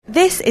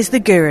This is The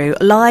Guru,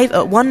 live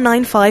at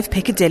 195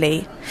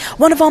 Piccadilly.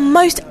 One of our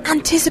most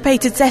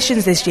anticipated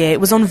sessions this year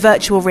was on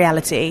virtual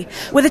reality.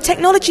 With the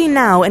technology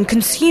now in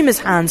consumers'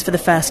 hands for the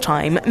first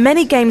time,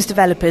 many games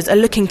developers are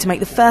looking to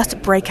make the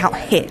first breakout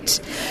hit.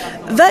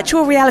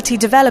 Virtual reality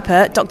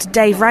developer Dr.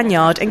 Dave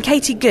Ranyard and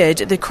Katie Good,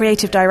 the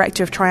creative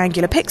director of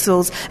Triangular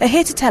Pixels, are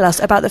here to tell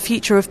us about the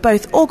future of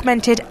both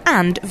augmented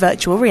and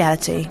virtual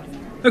reality.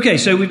 Okay,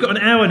 so we've got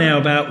an hour now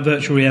about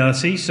virtual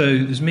reality. So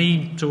there's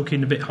me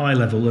talking a bit high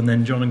level, and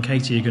then John and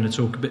Katie are going to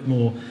talk a bit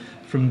more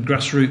from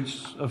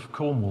grassroots of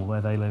Cornwall,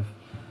 where they live.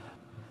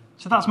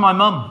 So that's my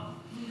mum.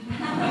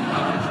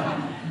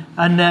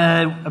 And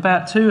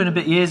about 2 and a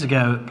bit years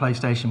ago at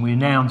PlayStation, we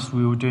announced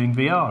we were doing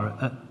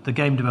VR at the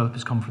Game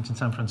Developers Conference in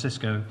San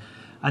Francisco.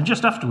 And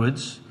just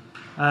afterwards,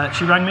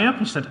 she rang me up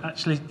and said,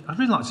 actually, I'd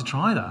really like to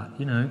try that.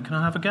 You know, can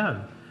I have a go?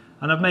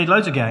 And I've made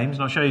loads of games,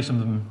 and I'll show you some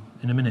of them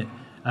in a minute.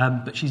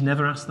 But she's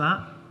never asked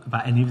that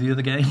about any of the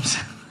other games.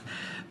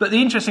 But the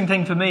interesting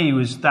thing for me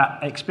was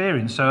that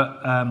experience. So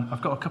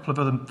I've got a couple of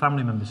other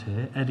family members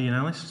here, Eddie and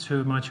Alice, 2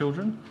 of my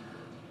children.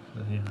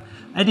 Yeah.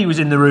 Eddie was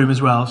in the room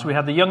as well. So we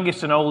had the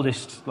youngest and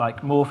oldest,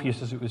 like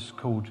Morpheus as it was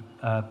called,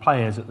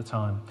 players at the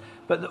time.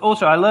 But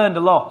also I learned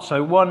a lot.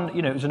 So one,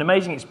 you know, it was an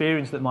amazing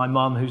experience that my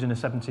mum, who's in her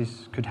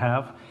 70s, could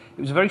have.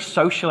 It was a very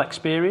social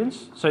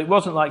experience. So it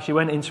wasn't like she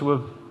went into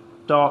a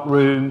dark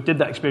room, did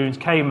that experience,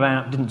 came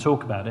out, didn't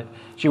talk about it.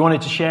 She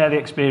wanted to share the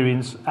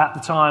experience at the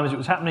time as it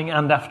was happening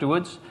and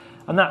afterwards,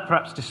 and that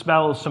perhaps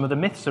dispels some of the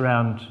myths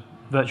around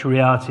virtual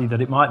reality,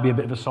 that it might be a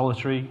bit of a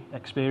solitary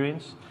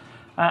experience.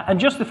 And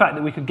just the fact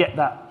that we could get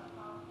that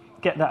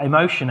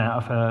emotion out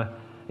of her.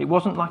 It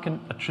wasn't like a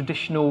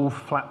traditional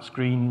flat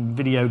screen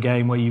video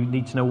game where you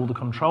need to know all the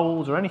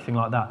controls or anything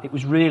like that. It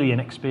was really an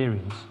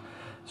experience.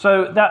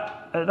 So at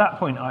that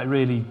point I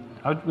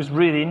was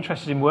really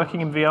interested in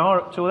working in VR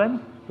up till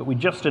then. But we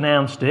just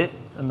announced it,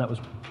 and that was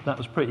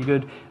pretty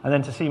good. And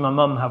then to see my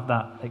mum have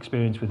that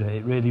experience with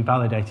it really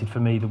validated for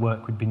me the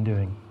work we'd been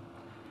doing.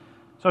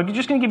 So I'm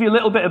just going to give you a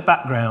little bit of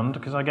background,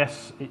 because I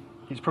guess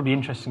it's probably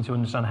interesting to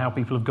understand how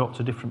people have got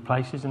to different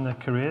places in their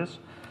careers.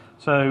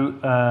 So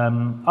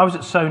I was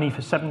at Sony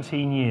for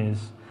 17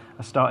 years.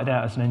 I started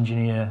out as an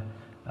engineer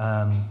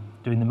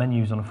doing the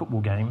menus on a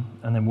football game,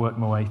 and then worked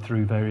my way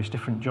through various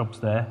different jobs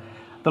there.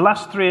 The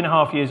last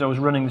 3.5 years I was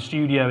running the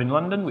studio in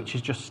London, which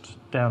is just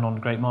down on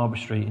Great Marlborough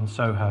Street in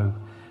Soho.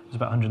 There's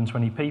about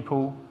 120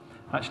 people.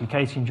 Actually,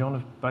 Katie and John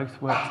have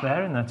both worked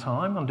there in their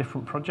time on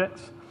different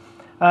projects.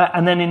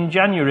 And then in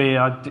January,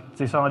 I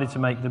decided to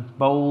make the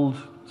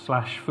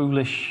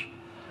bold/foolish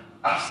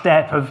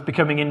step of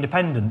becoming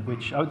independent,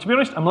 which, to be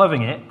honest, I'm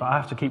loving it, but I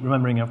have to keep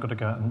remembering I've got to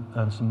go out and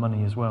earn some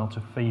money as well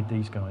to feed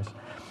these guys.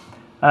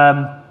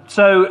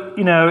 So,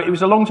 you know, it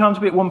was a long time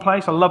to be at one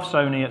place. I love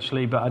Sony,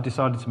 actually, but I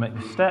decided to make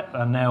this step,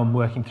 and now I'm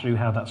working through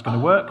how that's going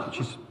to work,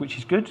 which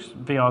is good.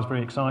 VR is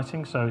very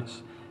exciting, so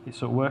it's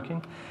sort of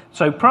working.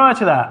 So prior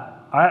to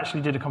that, I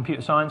actually did a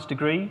computer science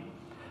degree.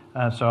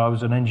 So I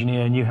was an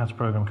engineer, knew how to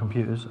program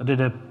computers. I did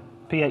a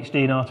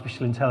PhD in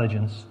artificial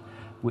intelligence,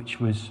 it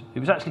was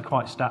actually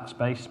quite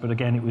stats-based, but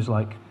again, it was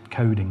like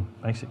coding,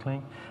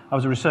 basically. I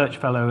was a research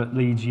fellow at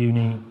Leeds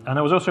Uni, and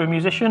I was also a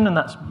musician, and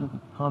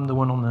I'm the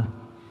one on the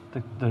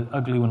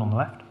ugly one on the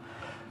left.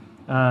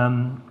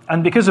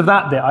 And because of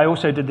that bit, I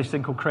also did this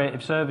thing called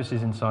creative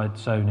services inside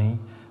Sony,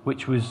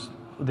 which was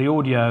the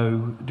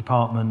audio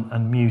department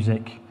and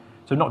music.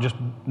 So not just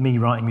me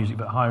writing music,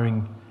 but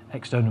hiring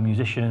external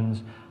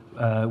musicians.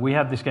 We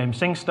had this game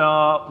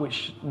SingStar,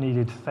 which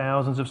needed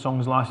thousands of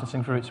songs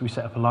licensing for it, so we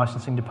set up a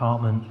licensing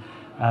department.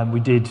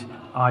 We did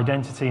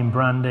identity and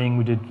branding.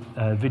 We did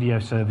video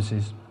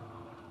services.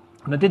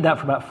 And I did that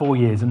for about 4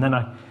 years, and then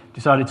I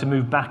decided to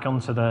move back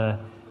onto the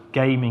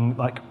gaming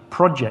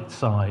project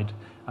side,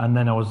 and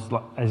then I was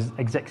as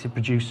executive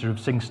producer of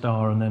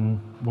SingStar, and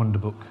then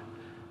Wonderbook,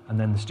 and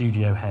then the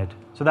studio head.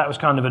 So that was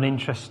kind of an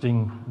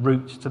interesting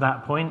route to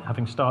that point,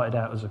 having started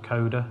out as a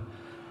coder,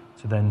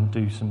 to then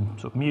do some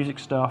sort of music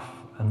stuff,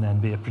 and then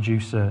be a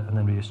producer, and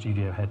then be a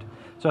studio head.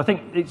 So I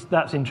think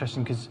that's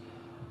interesting because,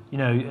 you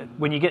know,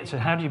 when you get to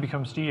how do you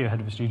become studio head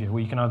of a studio?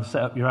 Well, you can either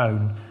set up your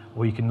own,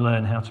 or you can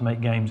learn how to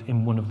make games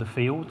in one of the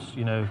fields,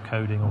 you know,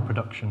 coding or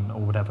production or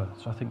whatever.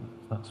 So I think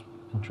that's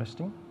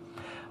interesting.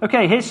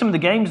 Okay, here's some of the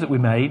games that we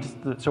made.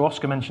 So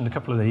Oscar mentioned a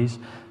couple of these.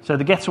 So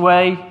The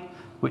Getaway,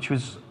 which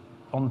was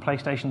on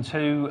PlayStation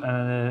 2,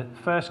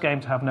 first game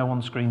to have no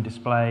on-screen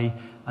display,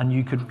 and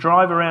you could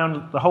drive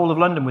around the whole of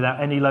London without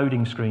any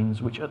loading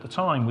screens, which at the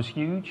time was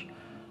huge.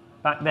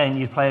 Back then,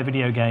 you'd play a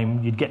video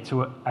game, you'd get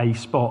to a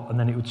spot, and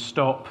then it would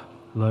stop,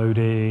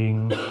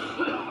 loading,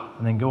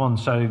 and then go on.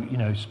 So, you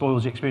know,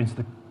 spoils the experience.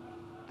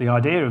 The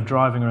idea of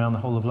driving around the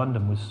whole of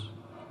London was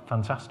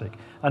fantastic.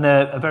 And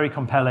a very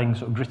compelling,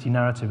 sort of gritty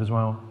narrative as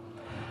well.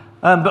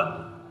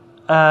 But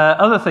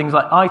other things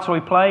like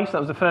iToy Place, that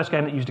was the first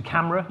game that used a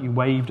camera. You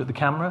waved at the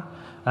camera.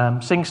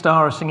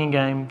 SingStar, a singing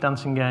game,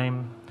 dancing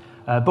game.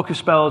 Book of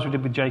Spells we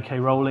did with J.K.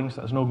 Rowling, so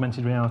that was an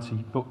augmented reality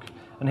book.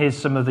 And here's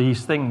some of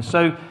these things.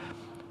 So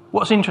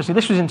what's interesting,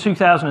 this was in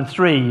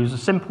 2003. It was a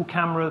simple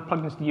camera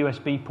plugged into the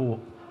USB port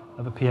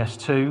of a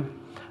PS2,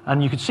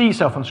 and you could see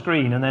yourself on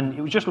screen, and then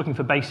it was just looking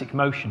for basic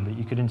motion that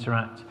you could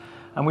interact.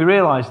 And we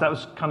realised that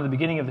was kind of the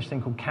beginning of this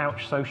thing called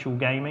couch social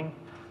gaming,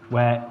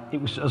 where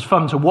it was as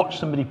fun to watch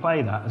somebody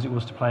play that as it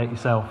was to play it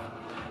yourself.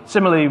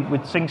 Similarly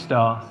with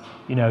SingStar,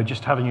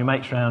 just having your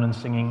mates around and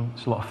singing,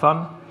 it's a lot of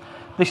fun.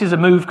 This is a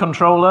Move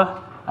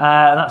controller,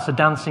 and that's a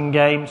dancing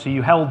game, so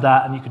you held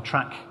that and you could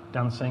track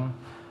dancing.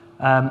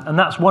 And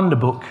that's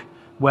Wonderbook,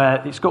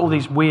 where it's got all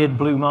these weird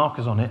blue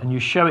markers on it, and you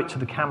show it to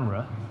the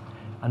camera,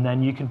 and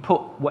then you can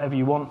put whatever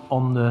you want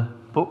on the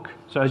book,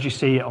 so as you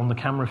see it on the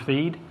camera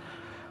feed.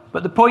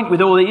 But the point with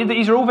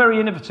these are all very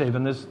innovative,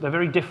 and they're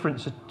very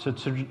different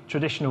to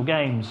traditional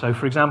games. So,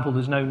 for example,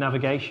 there's no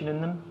navigation in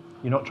them.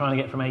 You're not trying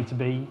to get from A to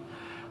B.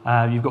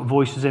 You've got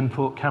voice as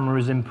input, camera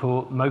as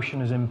input,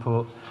 motion as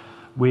input,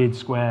 weird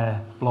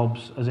square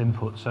blobs as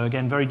input. So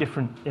again, very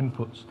different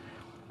inputs.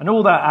 And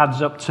all that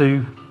adds up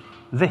to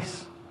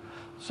this,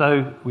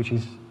 which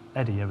is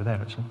Eddie over there,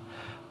 actually.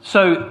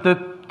 So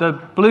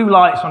the blue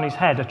lights on his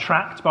head are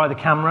tracked by the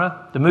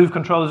camera. The Move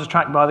controllers are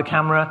tracked by the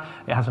camera.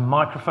 It has a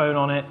microphone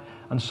on it,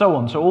 and so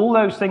on. So all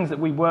those things that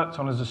we worked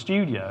on as a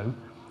studio,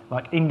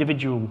 like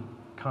individual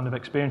kind of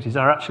experiences,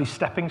 are actually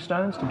stepping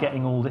stones to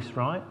getting all this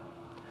right.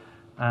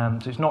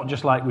 So it's not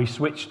just like we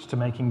switched to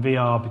making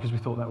VR because we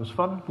thought that was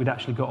fun. We'd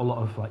actually got a lot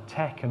of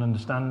tech and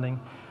understanding.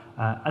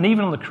 And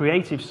even on the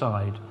creative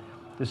side,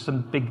 there's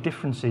some big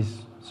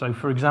differences. So,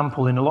 for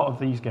example, in a lot of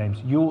these games,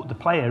 the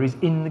player is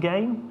in the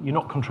game. You're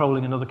not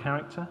controlling another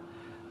character.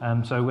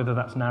 So whether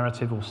that's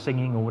narrative or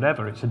singing or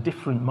whatever, it's a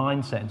different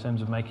mindset in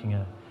terms of making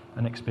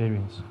an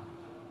experience.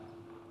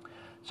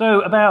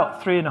 So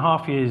about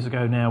 3.5 years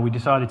ago now, we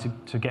decided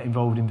to get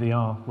involved in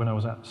VR when I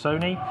was at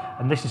Sony.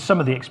 And this is some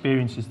of the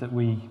experiences that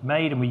we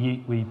made, and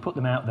we put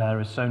them out there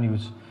as Sony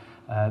was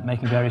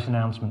making various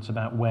announcements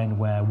about when,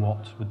 where,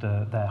 what with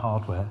their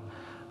hardware.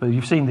 But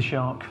you've seen the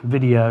Shark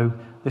video.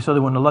 This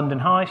other one, the London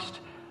Heist,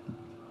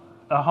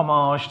 a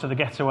homage to The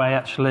Getaway,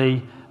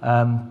 actually.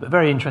 But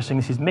very interesting.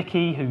 This is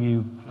Mickey, who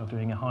you are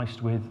doing a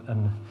heist with,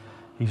 and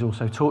he's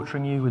also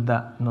torturing you with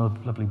that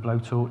lovely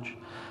blowtorch.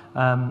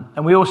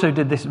 And we also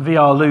did this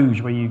VR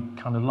luge, where you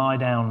kind of lie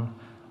down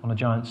on a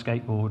giant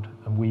skateboard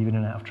and weave in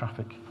and out of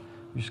traffic,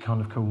 which is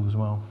kind of cool as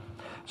well.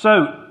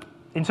 So,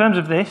 in terms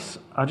of this,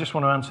 I just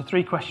want to answer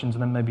 3 questions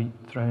and then maybe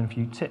throw in a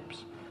few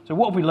tips. So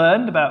what have we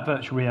learned about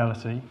virtual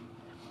reality?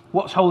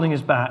 What's holding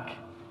us back?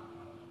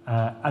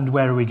 And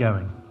where are we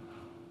going?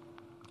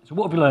 So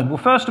what have we learned? Well,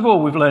 first of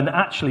all, we've learned that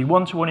actually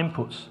one-to-one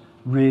inputs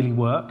really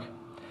work.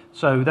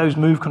 So those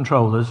Move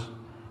controllers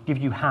give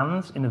you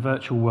hands in a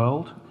virtual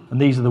world, and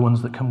these are the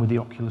ones that come with the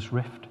Oculus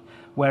Rift,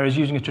 whereas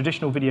using a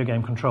traditional video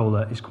game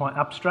controller is quite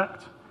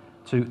abstract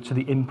to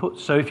the inputs.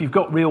 So if you've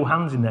got real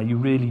hands in there, you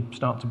really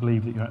start to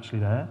believe that you're actually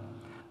there.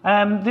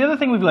 The other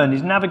thing we've learned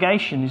is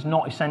navigation is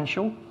not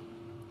essential.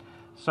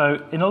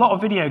 So in a lot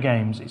of video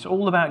games, it's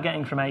all about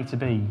getting from A to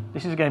B.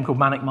 This is a game called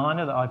Manic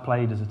Miner that I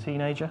played as a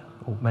teenager,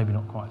 or maybe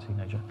not quite a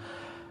teenager,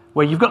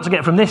 where you've got to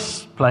get from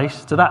this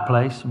place to that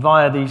place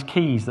via these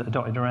keys that are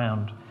dotted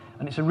around.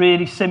 And it's a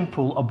really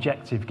simple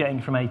objective,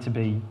 getting from A to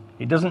B.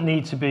 It doesn't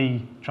need to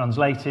be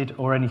translated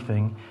or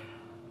anything.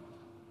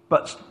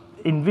 But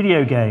in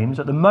video games,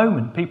 at the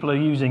moment, people are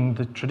using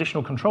the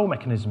traditional control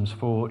mechanisms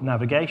for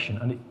navigation,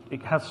 and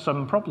it has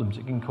some problems.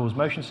 It can cause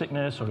motion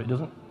sickness, or it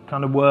doesn't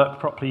kind of work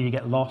properly, you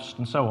get lost,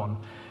 and so on.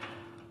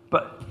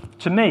 But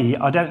to me,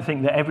 I don't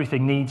think that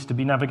everything needs to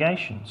be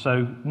navigation.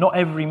 So not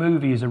every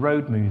movie is a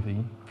road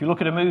movie. If you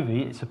look at a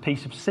movie, it's a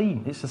piece of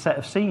scene. It's a set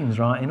of scenes,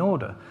 right, in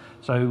order.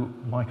 So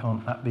why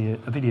can't that be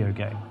a video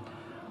game?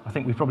 I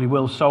think we probably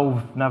will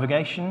solve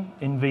navigation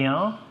in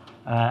VR,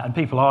 and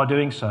people are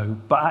doing so,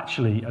 but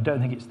actually I don't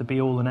think it's the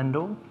be-all and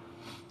end-all.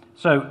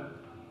 So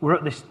we're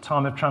at this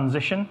time of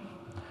transition.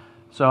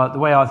 So the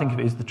way I think of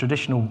it is the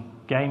traditional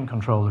game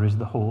controller is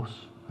the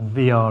horse, and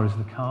VR is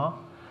the car.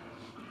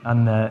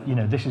 And,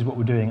 this is what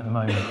we're doing at the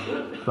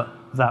moment, but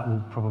that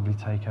will probably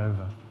take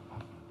over.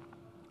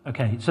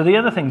 Okay, so the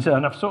other things,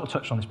 and I've sort of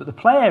touched on this, but the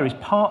player is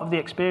part of the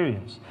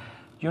experience.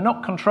 You're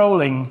not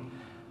controlling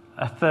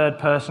a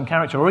third-person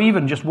character, or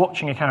even just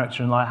watching a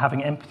character and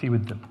having empathy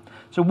with them.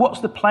 So what's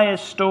the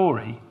player's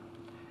story?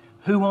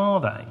 Who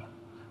are they?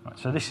 Right,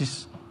 so this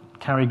is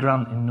Cary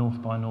Grant in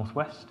North by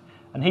Northwest,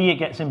 and he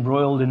gets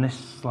embroiled in this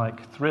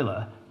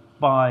thriller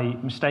by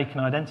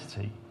mistaken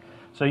identity.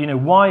 So,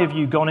 why have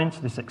you gone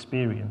into this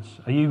experience?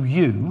 Are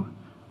you,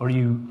 or are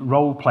you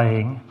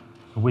role-playing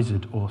a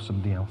wizard or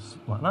somebody else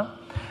like that?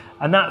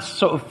 And that's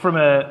sort of, from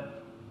a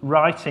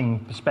writing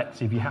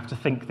perspective, you have to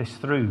think this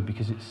through,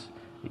 because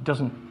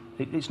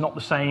it's not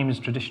the same as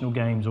traditional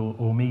games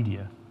or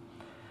media.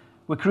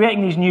 We're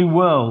creating these new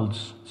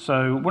worlds.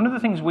 So one of the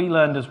things we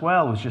learned as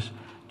well was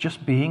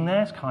just being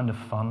there is kind of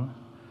fun.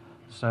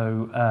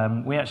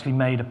 So we actually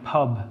made a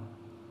pub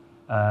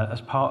as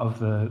part of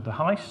the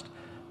heist.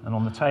 And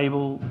on the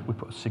table, we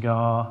put a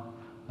cigar,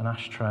 an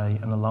ashtray,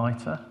 and a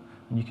lighter.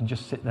 And you can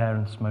just sit there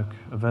and smoke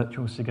a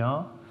virtual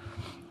cigar,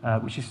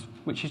 which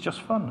is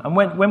just fun. And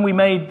when we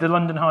made the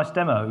London Heist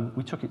demo,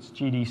 we took it to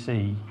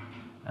GDC,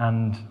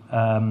 and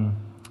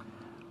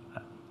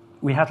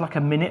we had like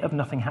a minute of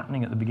nothing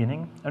happening at the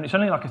beginning, and it's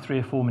only like a 3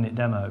 or 4 minute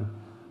demo.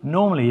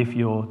 Normally, if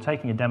you're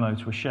taking a demo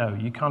to a show,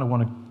 you kind of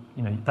want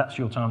to, that's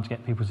your time to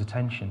get people's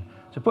attention.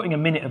 So putting a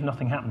minute of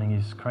nothing happening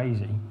is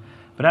crazy.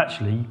 But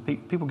actually,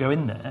 people go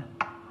in there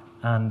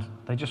and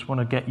they just want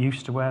to get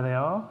used to where they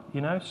are,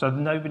 So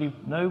nobody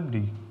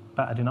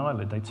batted an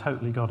eyelid. They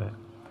totally got it.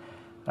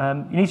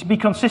 You need to be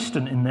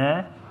consistent in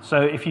there.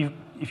 So if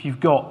you've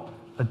got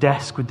a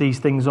desk with these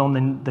things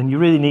on, then you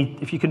really need,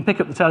 if you can pick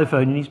up the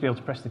telephone, you need to be able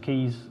to press the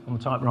keys on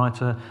the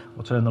typewriter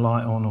or turn the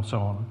light on or so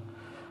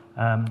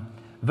on.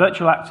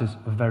 Virtual actors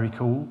are very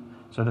cool.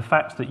 So the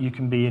fact that you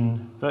can be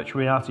in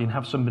virtual reality and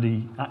have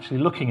somebody actually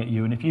looking at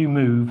you, and if you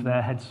move,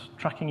 their head's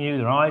tracking you,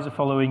 their eyes are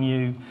following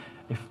you.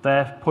 If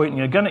they're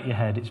pointing a gun at your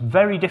head, it's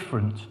very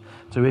different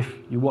to if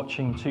you're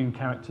watching two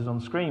characters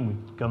on screen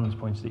with guns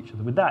pointed at each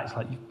other. With that, it's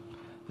like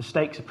the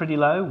stakes are pretty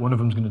low. One of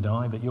them's going to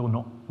die, but you're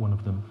not one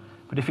of them.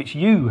 But if it's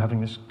you having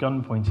this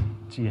gun pointed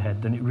to your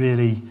head, then it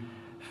really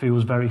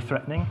feels very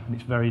threatening, and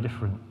it's very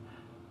different.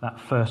 That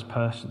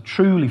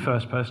truly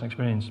first-person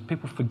experience.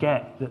 People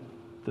forget that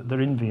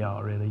they're in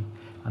VR, really,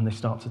 and they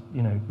start to,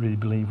 really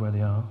believe where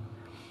they are.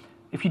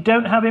 If you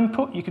don't have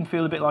input, you can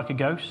feel a bit like a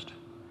ghost.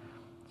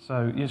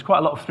 So there's quite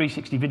a lot of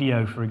 360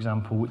 video, for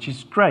example, which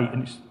is great,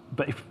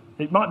 but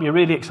it might be a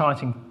really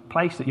exciting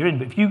place that you're in,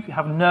 but if you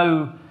have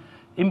no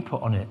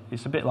input on it,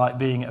 it's a bit like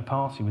being at a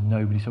party with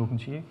nobody talking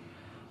to you.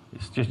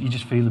 You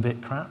just feel a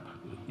bit crap,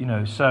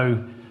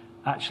 So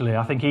actually,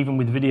 I think even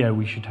with video,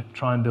 we should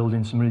try and build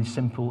in some really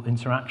simple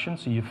interaction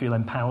so you feel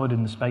empowered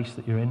in the space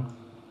that you're in.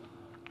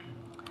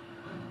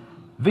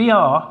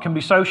 VR can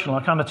be social.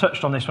 I kind of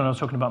touched on this when I was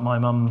talking about my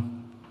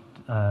mum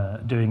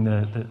doing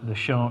the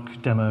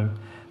shark demo.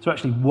 So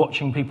actually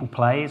watching people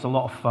play is a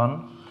lot of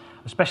fun,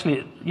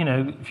 especially,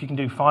 if you can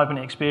do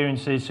 5-minute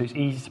experiences, so it's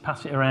easy to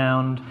pass it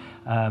around,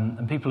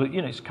 and people,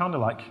 it's kind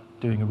of like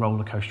doing a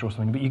roller coaster or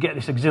something, but you get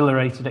this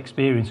exhilarated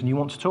experience and you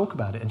want to talk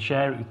about it and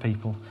share it with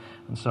people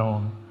and so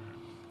on.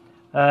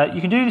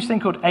 You can do this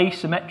thing called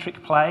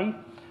asymmetric play.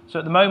 So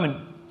at the moment,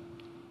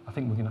 I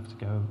think we're going to have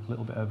to go a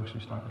little bit over because we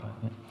started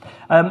late.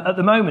 Yeah. At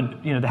the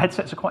moment, the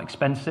headsets are quite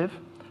expensive,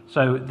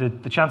 so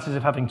the chances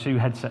of having 2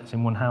 headsets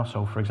in one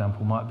household, for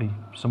example, might be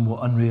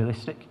somewhat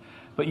unrealistic.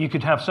 But you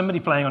could have somebody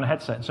playing on a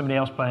headset and somebody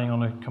else playing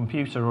on a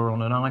computer or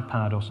on an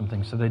iPad or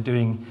something. So they're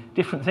doing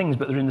different things,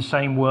 but they're in the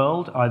same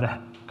world, either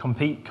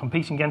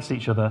competing against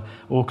each other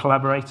or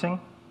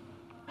collaborating.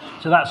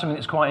 So that's something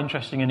that's quite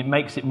interesting, and it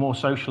makes it more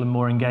social and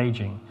more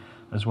engaging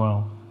as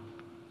well.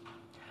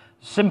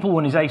 Simple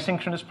one is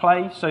asynchronous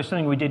play. So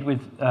something we did with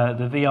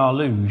the VR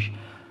Luge,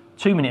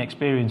 2-minute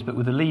experience, but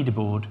with a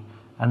leaderboard,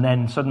 and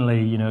then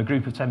suddenly, a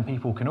group of 10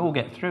 people can all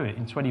get through it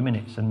in 20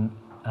 minutes and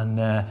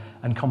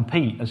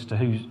compete as to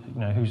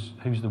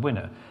who's the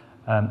winner.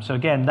 So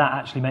again, that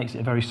actually makes it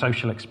a very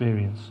social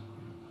experience.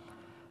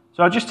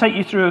 So I'll just take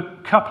you through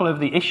a couple of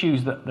the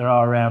issues that there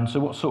are around. So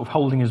what's sort of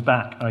holding us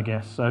back, I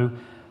guess. So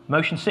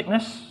motion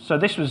sickness. So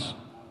this was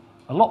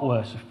a lot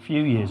worse a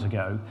few years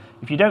ago.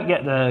 If you don't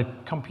get the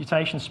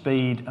computation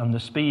speed and the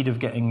speed of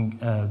getting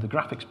the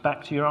graphics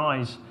back to your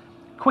eyes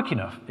quick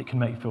enough, it can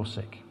make you feel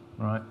sick,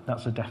 right?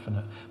 That's a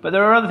definite. But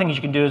there are other things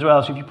you can do as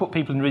well. So if you put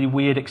people in really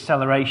weird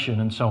acceleration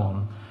and so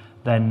on,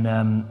 then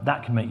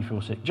that can make you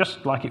feel sick,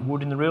 just like it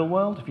would in the real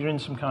world. If you're in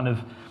some kind of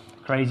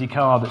crazy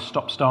car that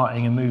stops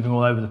starting and moving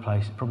all over the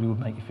place, it probably would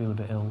make you feel a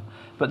bit ill.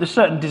 But there's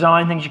certain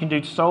design things you can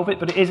do to solve it,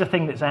 but it is a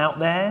thing that's out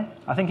there.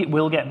 I think it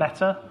will get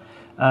better.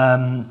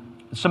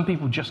 Some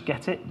people just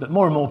get it, but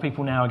more and more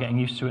people now are getting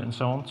used to it and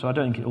so on. So I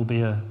don't think it'll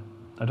be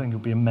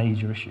a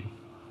major issue,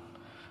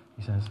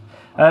 he says.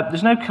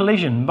 There's no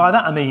collision. By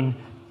that I mean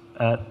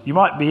you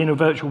might be in a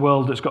virtual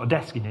world that's got a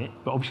desk in it,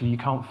 but obviously you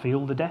can't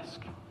feel the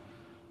desk.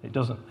 It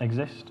doesn't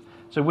exist.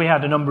 So we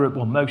had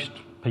most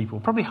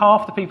people, probably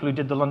half the people who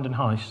did the London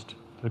heist,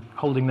 were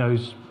holding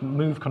those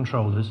Move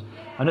controllers,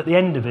 and at the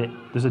end of it,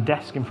 there's a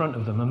desk in front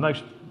of them, and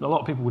a lot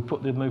of people would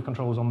put the Move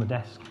controllers on the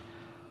desk,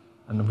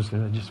 and obviously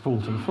they just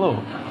fall to the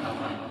floor.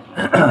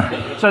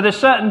 So there's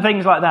certain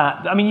things like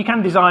that. I mean, you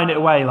can design it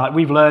away, like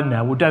we've learned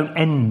now. Well, don't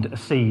end a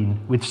scene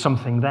with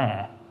something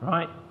there,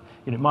 right?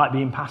 It might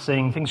be in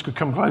passing, things could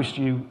come close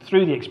to you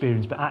through the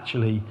experience, but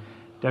actually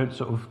don't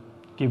sort of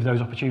give those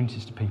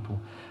opportunities to people.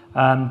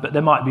 But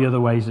there might be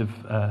other ways of,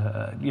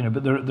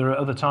 but there are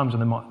other times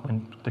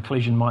when the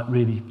collision might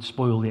really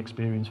spoil the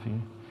experience for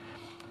you.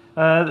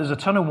 There's a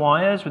ton of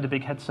wires with the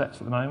big headsets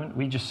at the moment.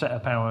 We just set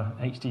up our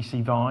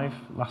HTC Vive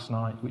last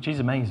night, which is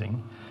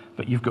amazing,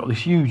 but you've got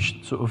this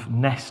huge sort of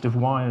nest of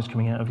wires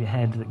coming out of your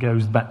head that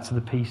goes back to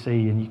the PC,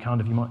 and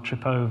you might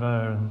trip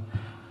over, and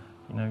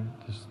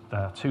there's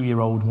a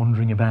 2-year-old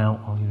wandering about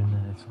while you're in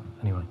there.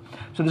 Anyway,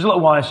 so there's a lot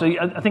of wires. So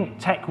I think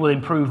tech will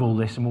improve all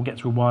this, and we'll get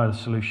to a wireless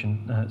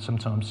solution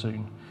sometime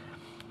soon.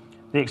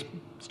 The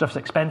stuff's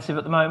expensive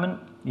at the moment.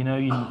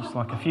 It's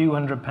like a few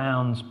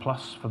 £100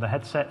 plus for the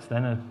headsets,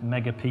 then a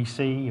mega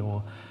PC,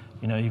 or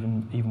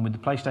even with the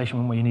PlayStation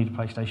one, where you need a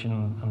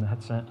PlayStation and the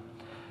headset.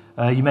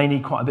 You may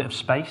need quite a bit of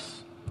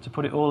space to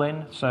put it all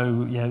in.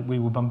 So yeah, we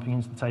were bumping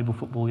into the table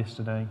football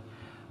yesterday,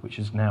 which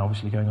is now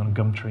obviously going on a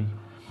Gumtree.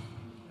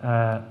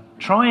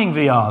 trying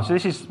VR. So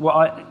this is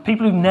what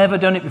people who've never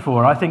done it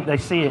before, I think they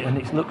see it and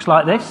it looks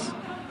like this.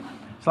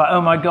 It's like,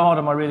 oh my God,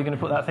 am I really going to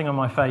put that thing on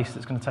my face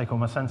that's going to take all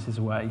my senses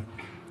away?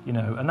 You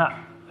know, and that,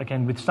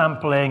 again, with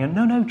sampling and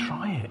no,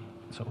 try it,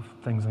 sort of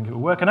things, I think it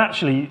will work. And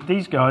actually,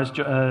 these guys,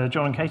 John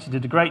and Katie,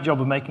 did a great job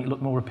of making it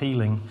look more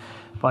appealing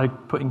by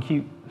putting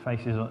cute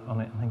faces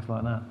on it and things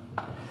like that,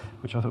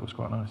 which I thought was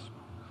quite nice.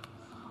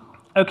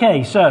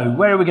 Okay, so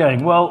where are we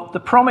going? Well,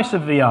 the promise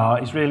of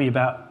VR is really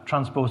about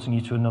transporting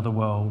you to another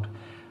world.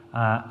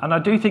 And I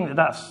do think that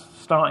that's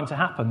starting to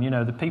happen. You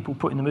know, the people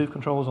putting the move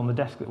controls on the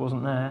desk that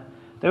wasn't there,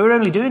 they were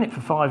only doing it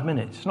for 5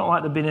 minutes. It's not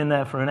like they'd been in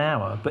there for an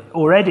hour, but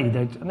already,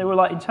 and they were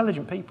like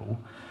intelligent people,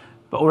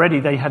 but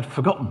already they had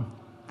forgotten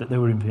that they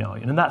were in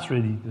VR. And that's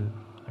really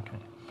okay.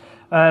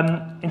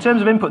 In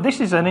terms of input, this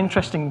is an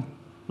interesting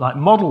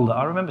model that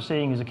I remember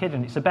seeing as a kid,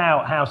 and it's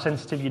about how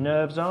sensitive your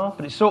nerves are,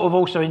 but it's sort of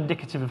also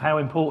indicative of how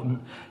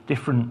important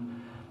different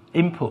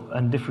input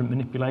and different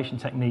manipulation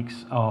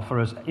techniques are for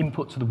us,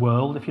 input to the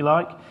world, if you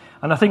like.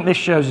 And I think this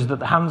shows us that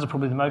the hands are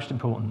probably the most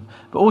important,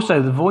 but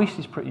also the voice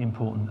is pretty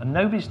important, and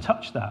nobody's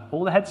touched that.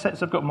 All the headsets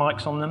have got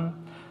mics on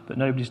them, but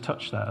nobody's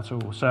touched that at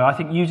all. So I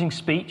think using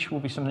speech will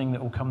be something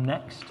that will come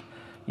next,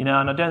 you know,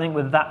 and I don't think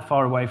we're that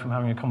far away from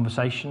having a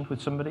conversation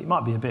with somebody. It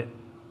might be a bit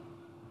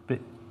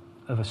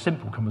of a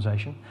simple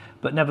conversation,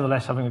 but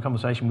nevertheless having a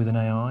conversation with an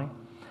AI.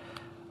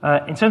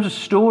 In terms of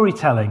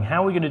storytelling,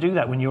 how are we going to do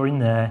that when you're in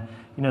there?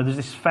 You know, there's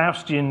this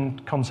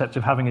Faustian concept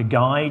of having a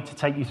guide to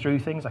take you through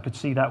things. I could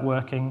see that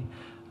working.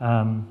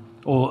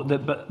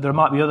 But there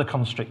might be other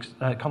constructs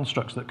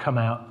that come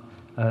out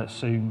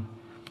soon.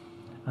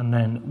 And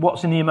then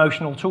what's in the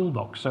emotional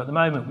toolbox? So at the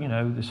moment, you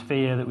know, there's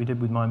fear that we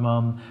did with my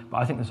mum, but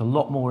I think there's a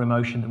lot more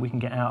emotion that we can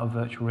get out of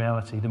virtual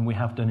reality than we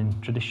have done in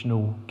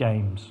traditional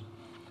games.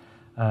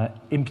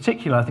 In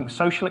particular, I think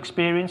social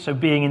experience, so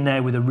being in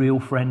there with a real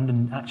friend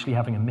and actually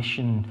having a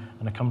mission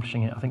and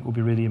accomplishing it, I think will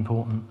be really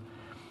important.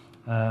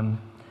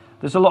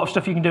 There's a lot of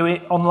stuff you can do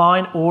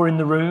online or in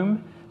the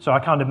room. So I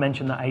kind of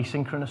mentioned that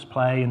asynchronous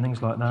play and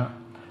things like that.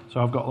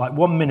 So I've got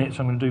 1 minute,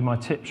 so I'm going to do my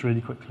tips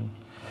really quickly.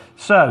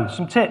 So,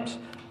 some tips.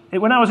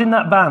 When I was in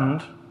that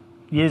band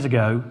years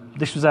ago,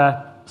 this was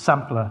our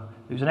sampler.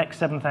 It was an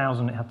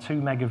X7000. It had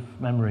 2 meg of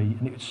memory,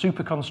 and it was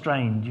super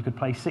constrained. You could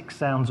play 6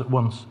 sounds at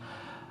once.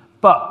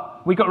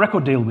 But we got a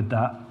record deal with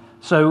that.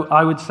 So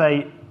I would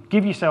say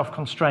give yourself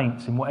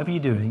constraints in whatever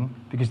you're doing,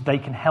 because they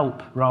can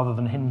help rather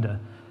than hinder.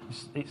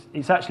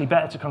 It's actually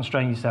better to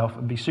constrain yourself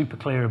and be super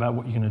clear about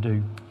what you're going to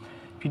do.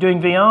 If you're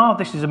doing VR,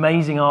 this is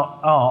amazing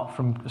art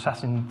from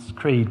Assassin's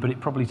Creed, but it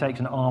probably takes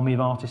an army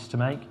of artists to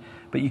make.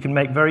 But you can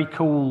make very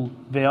cool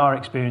VR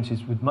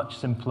experiences with much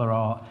simpler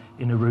art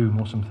in a room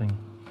or something.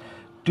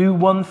 Do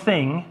one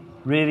thing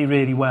really,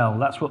 really well.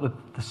 That's what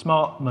the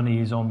smart money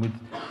is on with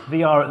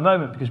VR at the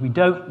moment, because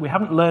we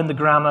haven't learned the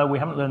grammar, we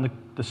haven't learned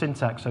the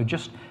syntax, so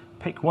just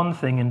pick one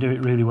thing and do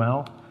it really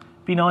well.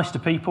 Be nice to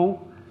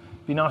people.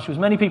 Be nice to as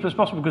many people as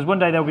possible, because one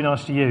day they'll be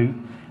nice to you.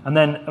 And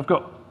then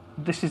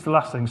this is the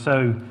last thing.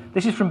 So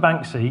this is from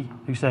Banksy,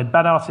 who said,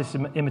 bad artists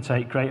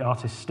imitate, great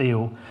artists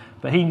steal.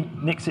 But he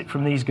nicks it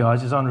from these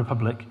guys, Design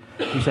Republic,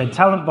 who said,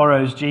 talent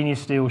borrows,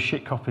 genius steals,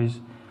 shit copies.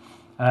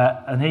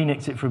 And they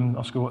nicked it from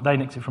Oscar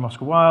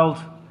Wilde,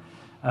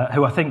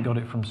 who I think got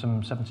it from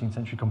some 17th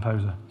century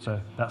composer.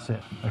 So that's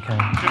it. Okay.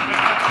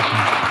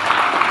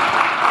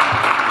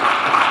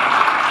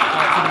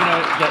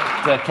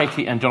 That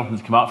Katie and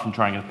Jonathan's come up from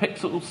Triangular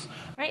Pixels.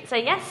 Right, so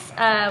yes,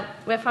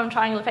 we're from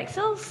Triangular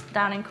Pixels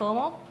down in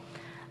Cornwall.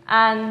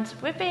 And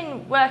we've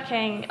been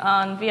working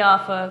on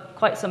VR for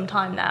quite some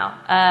time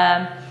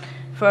now.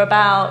 For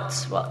about,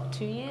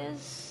 2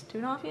 years?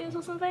 2.5 years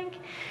or something?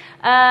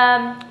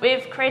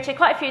 We've created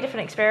quite a few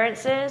different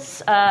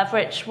experiences, for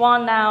which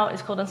one now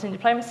is called Unseen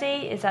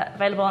Diplomacy, is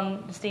available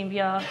on the Steam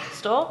VR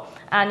store.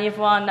 And the other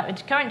one that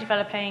we're currently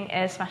developing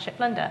is Smash Hit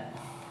Plunder.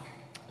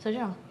 So,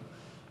 John.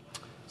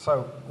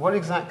 So, what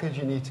exactly do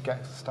you need to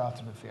get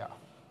started with VR?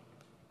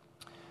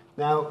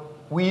 Now,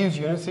 we use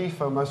Unity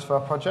for most of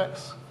our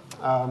projects,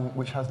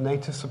 which has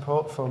native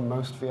support for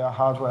most VR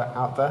hardware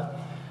out there.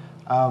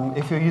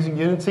 If you're using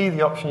Unity,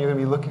 the option you're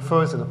going to be looking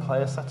for is in the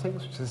player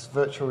settings, which is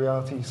virtual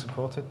reality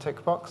supported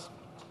tick box.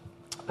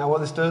 Now,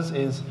 what this does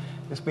is,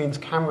 this means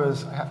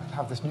cameras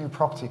have this new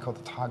property called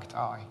the target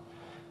eye.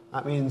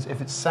 That means if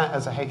it's set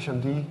as a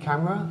HMD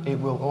camera, it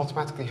will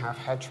automatically have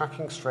head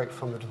tracking straight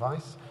from the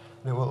device.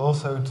 And it will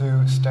also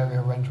do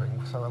stereo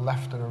rendering, so a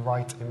left and a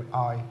right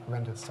eye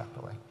rendered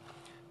separately.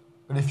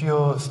 But if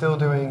you're still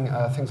doing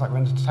things like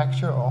render to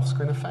texture or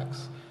off-screen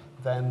effects,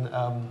 then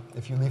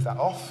if you leave that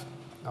off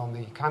on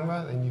the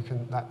camera, then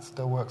that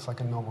still works like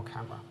a normal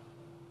camera.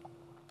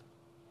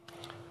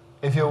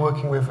 If you're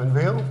working with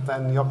Unreal,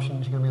 then the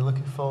options you're going to be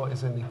looking for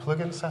is in the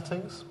plugin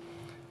settings,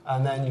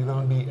 and then you're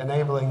going to be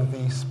enabling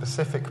the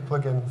specific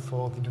plugin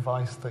for the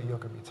device that you're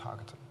going to be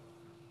targeting.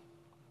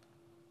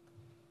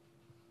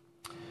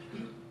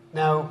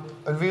 Now,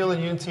 Unreal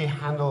and Unity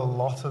handle a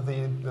lot of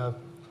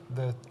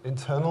the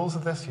internals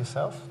of this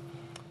yourself,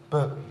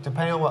 but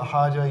depending on what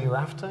hardware you're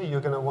after, you're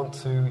going to want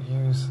to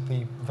use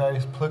the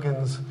various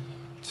plugins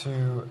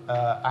to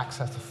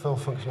access the full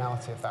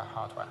functionality of that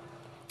hardware.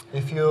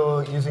 If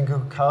you're using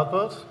Google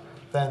Cardboard,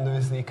 then there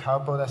is the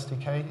Cardboard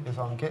SDK is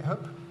on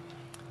GitHub.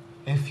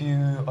 If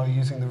you are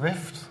using the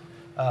Rift,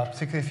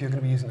 particularly if you're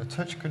going to be using the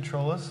touch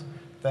controllers,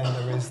 then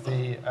there is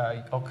the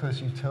Oculus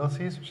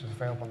Utilities, which is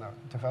available on the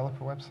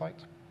developer website.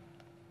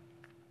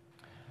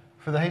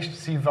 For the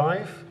HTC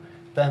Vive,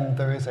 then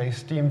there is a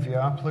Steam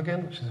VR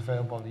plugin, which is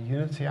available on the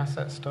Unity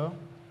Asset Store.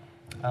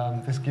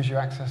 This gives you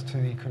access to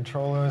the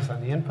controllers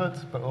and the input,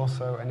 but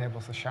also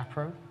enables the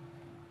chaperone.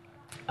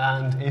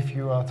 And if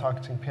you are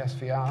targeting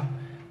PSVR,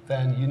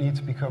 then you need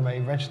to become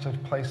a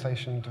registered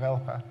PlayStation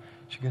developer,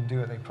 which you can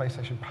do at the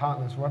PlayStation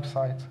Partners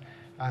website.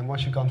 And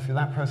once you've gone through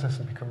that process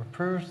and become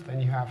approved, then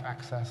you have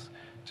access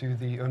to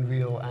the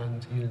Unreal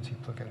and Unity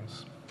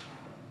plugins.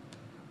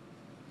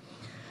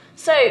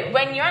 So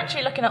when you're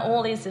actually looking at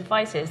all these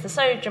devices, they're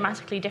so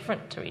dramatically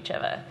different to each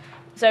other.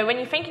 So when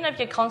you're thinking of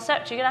your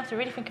concept, you're going to have to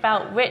really think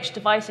about which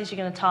devices you're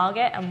going to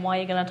target and why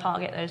you're going to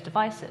target those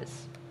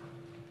devices.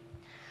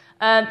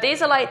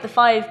 These are like the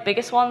 5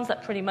 biggest ones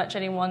that pretty much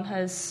anyone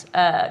has,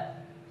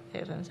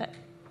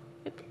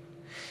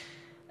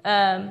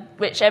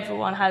 which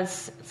everyone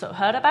has sort of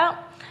heard about.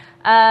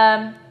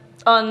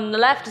 On the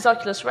left is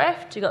Oculus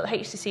Rift, you've got the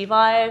HTC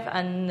Vive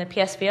and the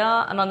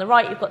PSVR, and on the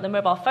right you've got the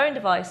mobile phone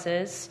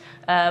devices,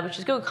 which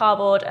is Google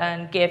Cardboard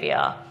and Gear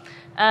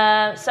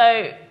VR.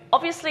 So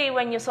obviously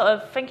when you're sort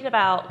of thinking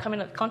about coming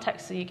up with the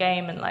context of your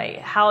game and like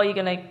how are you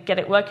going to get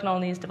it working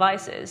on these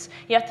devices,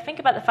 you have to think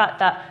about the fact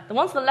that the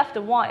ones on the left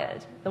are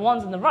wired, the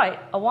ones on the right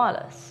are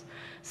wireless.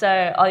 So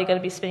are you going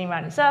to be spinning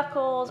around in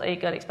circles? Are you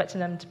going to expecting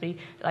them to be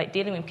like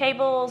dealing with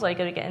cables? Are you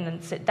going to get them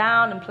to sit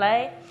down and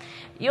play?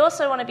 You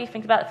also want to be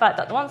thinking about the fact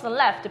that the ones on the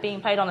left are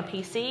being played on a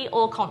PC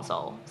or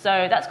console.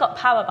 So that's got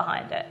power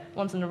behind it. The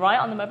ones on the right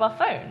on the mobile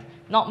phone.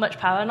 Not much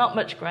power, not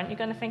much grunt. You're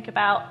going to think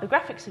about the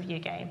graphics of your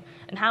game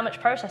and how much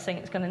processing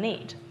it's going to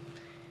need.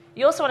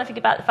 You also want to think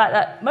about the fact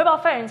that mobile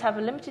phones have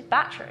a limited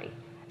battery.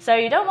 So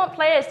you don't want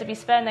players to be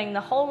spending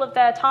the whole of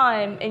their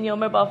time in your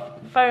mobile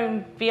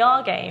phone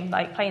VR game,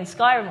 like playing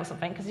Skyrim or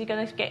something, because you're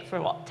going to get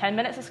through, 10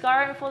 minutes of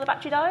Skyrim before the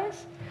battery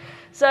dies?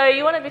 So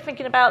you want to be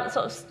thinking about the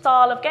sort of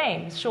style of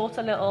games,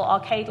 shorter little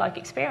arcade-like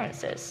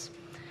experiences.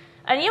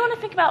 And you want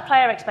to think about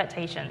player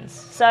expectations.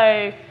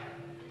 So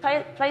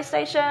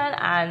PlayStation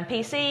and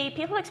PC,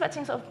 people are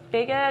expecting sort of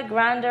bigger,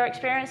 grander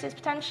experiences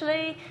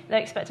potentially. They're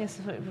expecting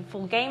sort of a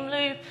full game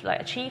loop,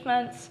 like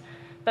achievements.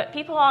 But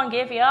people on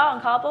Gear VR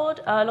and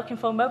Cardboard are looking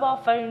for mobile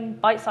phone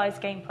bite-sized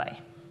gameplay.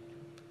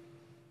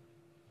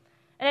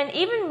 And then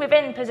even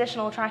within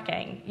positional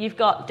tracking, you've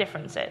got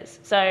differences.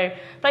 So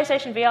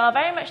PlayStation VR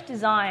very much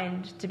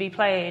designed to be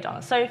played on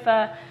a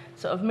sofa,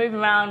 sort of moving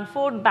around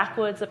forward and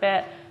backwards a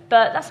bit,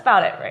 but that's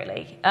about it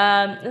really.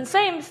 And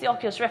same as the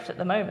Oculus Rift at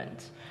the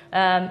moment.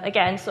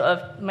 Again, sort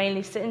of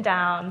mainly sitting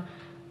down.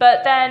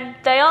 But then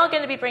they are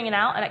going to be bringing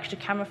out an extra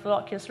camera for the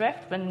Oculus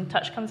Rift when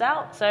Touch comes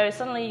out. So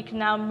suddenly you can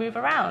now move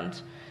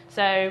around.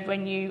 So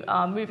when you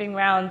are moving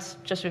around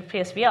just with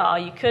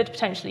PSVR, you could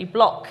potentially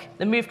block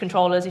the Move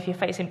controllers if you're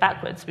facing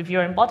backwards with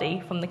your own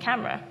body from the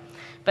camera.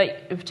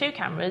 But with 2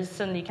 cameras,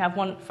 suddenly you can have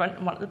one at the front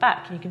and one at the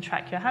back, and you can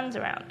track your hands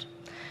around.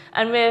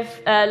 And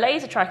with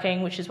laser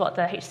tracking, which is what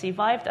the HTC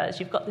Vive does,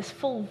 you've got this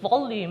full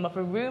volume of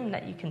a room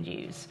that you can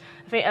use,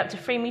 up to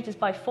 3 meters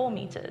by 4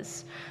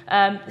 meters.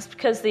 It's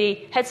because the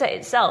headset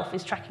itself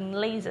is tracking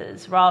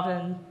lasers rather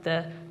than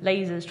the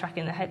lasers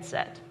tracking the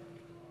headset.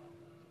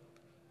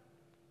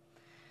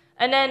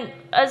 And then,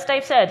 as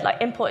Dave said,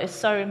 input is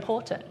so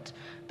important.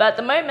 But at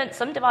the moment,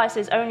 some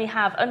devices only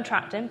have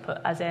untracked input,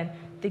 as in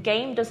the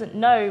game doesn't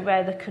know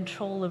where the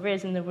controller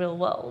is in the real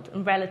world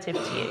and relative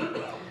to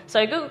you.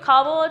 So Google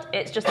Cardboard,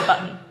 it's just a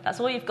button.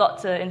 That's all you've got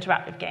to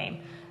interact with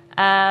game.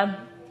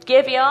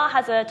 Gear VR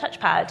has a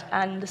touchpad,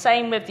 and the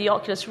same with the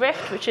Oculus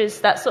Rift, which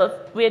is that sort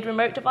of weird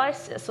remote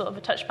device. It's sort of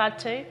a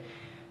touchpad too.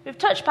 With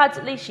touchpads,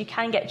 at least you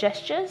can get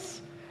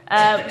gestures.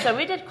 So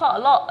we did quite a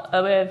lot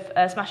with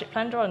Smash It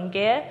Plunder on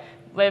Gear.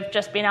 With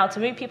just being able to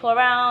move people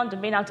around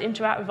and being able to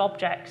interact with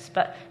objects,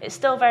 but it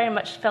still very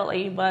much felt like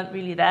you weren't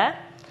really there,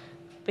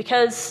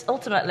 because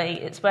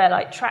ultimately it's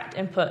where tracked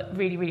input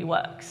really, really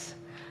works.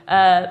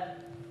 The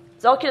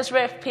Oculus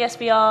Rift,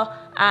 PSVR,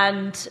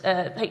 and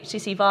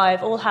HTC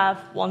Vive all have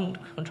one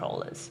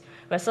controllers,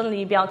 where suddenly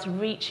you'll be able to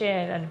reach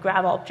in and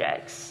grab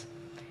objects.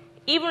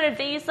 Even with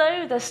these,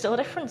 though, there's still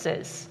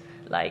differences.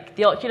 Like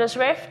the Oculus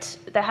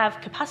Rift, they have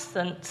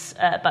capacitance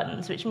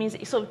buttons, which means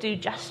that you sort of do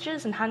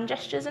gestures and hand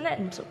gestures in it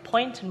and sort of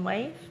point and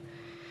wave.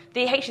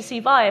 The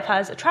HTC Vive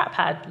has a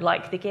trackpad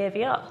like the Gear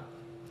VR.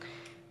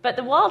 But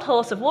the wild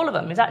horse of all of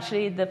them is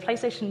actually the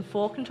PlayStation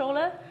 4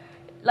 controller.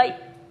 Like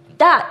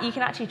that, you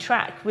can actually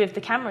track with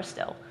the camera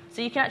still.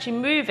 So you can actually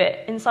move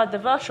it inside the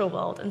virtual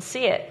world and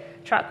see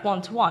it track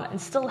one-to-one and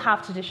still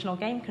have traditional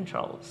game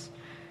controls.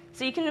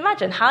 So you can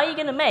imagine, how are you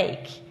going to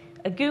make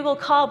a Google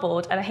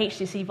Cardboard and a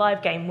HTC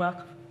Vive game work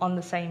on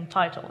the same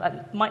title?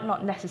 That might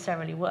not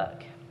necessarily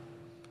work.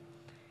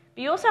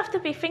 But you also have to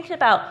be thinking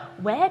about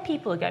where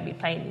people are going to be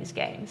playing these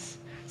games.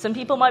 Some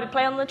people might be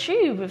playing on the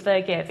tube with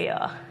their Gear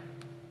VR.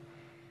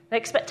 The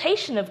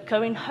expectation of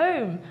going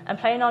home and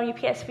playing on your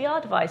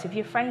PSVR device with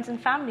your friends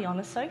and family on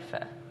a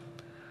sofa.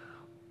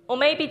 Or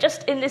maybe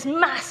just in this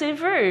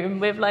massive room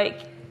with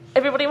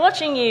everybody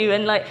watching you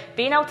and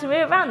being able to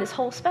move around this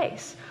whole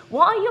space.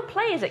 What are your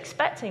players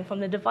expecting from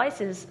the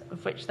devices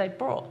of which they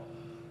brought?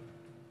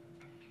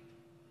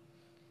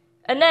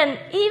 And then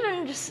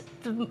even just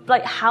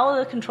how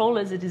the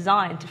controllers are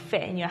designed to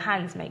fit in your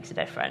hands makes a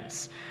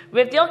difference.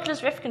 With the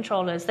Oculus Rift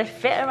controllers, they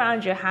fit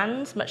around your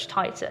hands much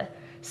tighter.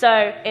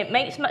 So it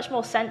makes much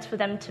more sense for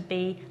them to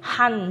be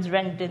hands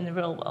rendered in the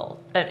real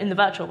world, in the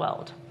virtual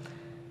world.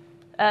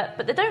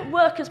 But they don't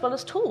work as well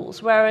as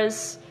tools,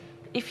 whereas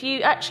if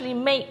you actually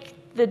make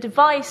the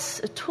device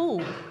a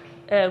tool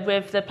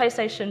with the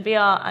PlayStation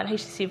VR and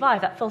HTC Vive,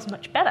 that feels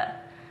much better.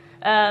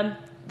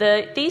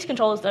 These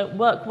controllers don't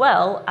work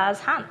well as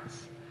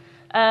hands.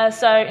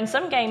 So in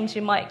some games,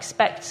 you might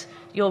expect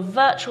your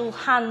virtual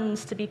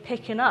hands to be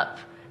picking up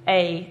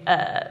a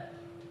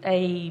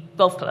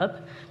golf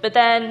club, but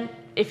then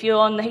if you're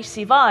on the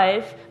HTC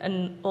Vive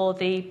or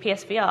the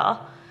PSVR,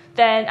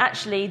 then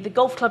actually the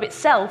golf club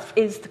itself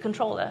is the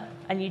controller,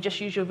 and you just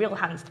use your real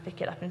hands to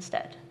pick it up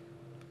instead.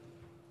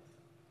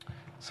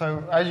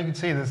 So as you can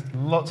see, there's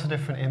lots of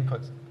different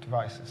input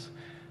devices.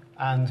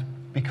 And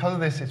because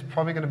of this, it's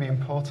probably going to be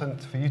important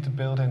for you to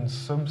build in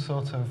some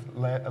sort of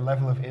a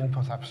level of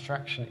input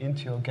abstraction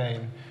into your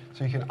game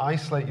so you can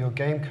isolate your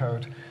game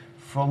code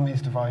from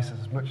these devices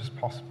as much as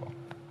possible.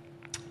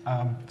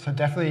 So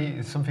definitely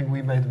it's something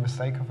we made the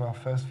mistake of our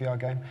first VR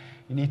game.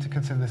 You need to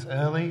consider this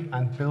early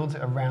and build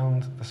it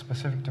around the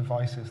specific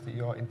devices that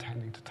you're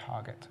intending to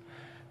target.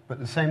 But at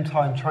the same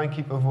time, try and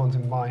keep other ones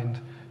in mind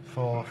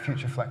for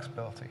future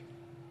flexibility.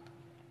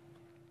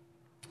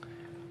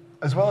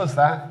 As well as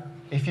that,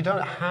 if you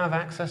don't have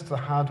access to the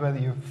hardware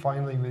that you're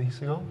finally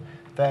releasing on,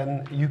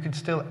 then you could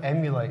still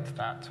emulate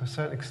that to a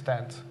certain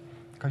extent,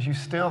 because you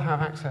still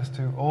have access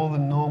to all the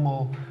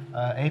normal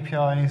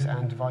APIs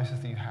and devices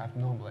that you have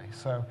normally.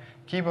 So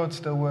keyboards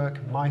still work,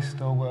 mice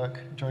still work,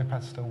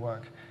 joypads still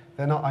work.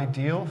 They're not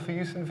ideal for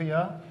use in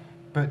VR,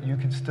 but you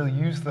can still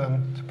use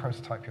them to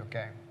prototype your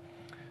game.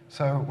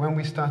 So when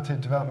we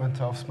started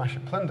development of Smash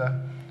It Plunder,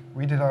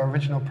 we did our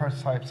original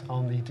prototypes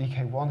on the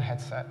DK1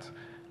 headset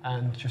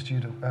and just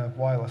used a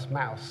wireless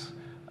mouse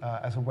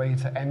as a way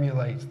to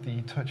emulate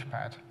the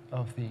touchpad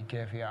of the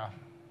Gear VR.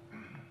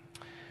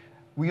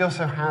 We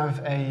also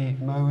have a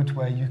mode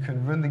where you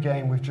can run the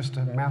game with just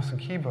a mouse and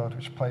keyboard,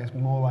 which plays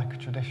more like a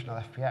traditional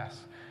FPS,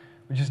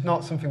 which is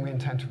not something we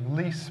intend to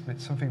release, but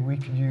it's something we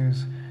can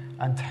use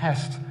and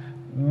test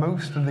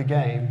most of the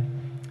game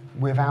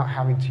without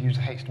having to use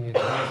a HDMI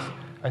interface.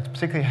 It's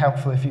particularly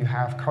helpful if you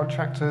have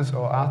contractors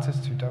or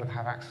artists who don't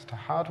have access to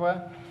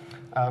hardware,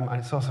 and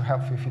it's also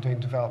helpful if you're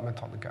doing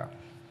development on the go.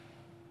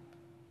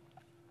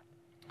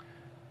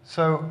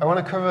 So I want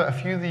to cover a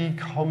few of the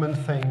common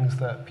things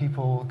that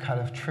people kind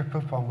of trip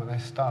up on when they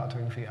start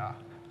doing VR,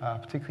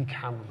 particularly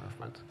camera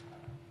movement.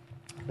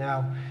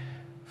 Now,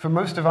 for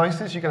most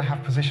devices, you're going to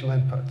have positional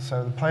input.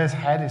 So the player's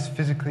head is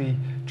physically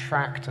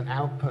tracked and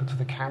output to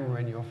the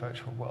camera in your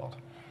virtual world.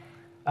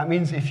 That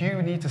means if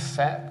you need to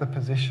set the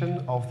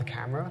position of the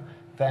camera,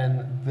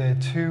 then the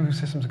two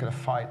systems are going to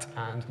fight,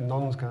 and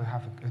none one's going to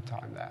have a good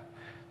time there.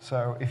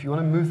 So if you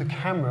want to move the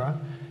camera,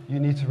 you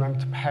need to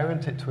remember to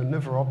parent it to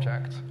another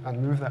object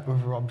and move that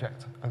other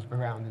object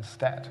around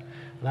instead.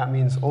 And that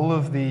means all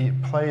of the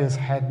player's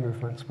head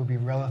movements will be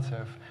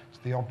relative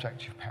to the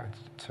object you've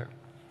parented it to.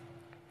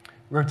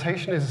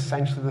 Rotation is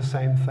essentially the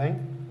same thing,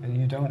 and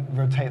you don't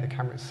rotate the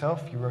camera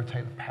itself, you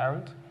rotate the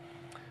parent.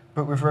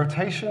 But with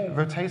rotating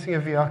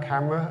a VR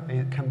camera,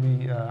 it can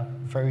be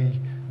very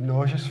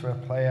nauseous for a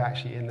player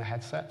actually in the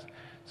headset.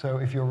 So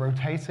if you're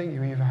rotating,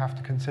 you either have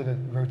to consider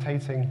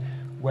rotating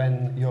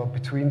when you're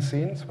between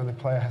scenes, when the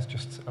player has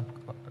just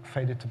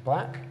faded to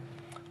black,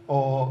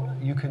 or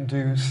you can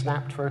do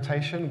snapped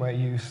rotation, where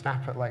you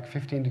snap at like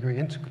 15-degree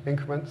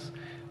increments,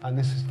 and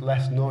this is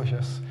less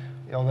nauseous,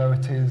 although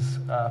it is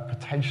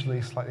potentially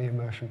slightly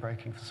immersion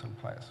breaking for some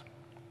players.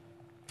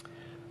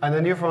 And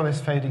then the other one is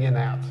fading in and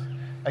out.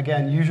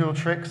 Again, usual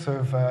tricks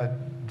of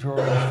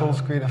drawing full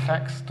screen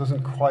effects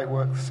doesn't quite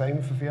work the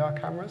same for VR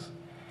cameras.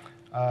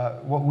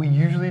 What we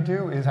usually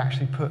do is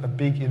actually put a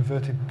big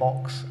inverted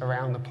box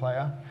around the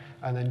player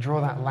and then draw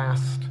that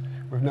last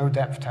with no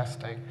depth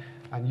testing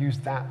and use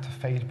that to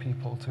fade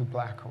people to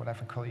black or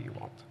whatever color you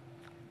want.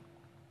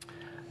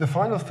 The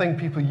final thing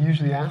people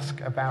usually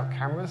ask about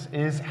cameras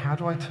is, how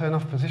do I turn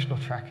off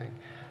positional tracking?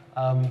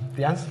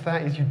 The answer to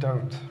that is you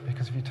don't,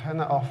 because if you turn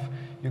that off,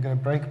 you're going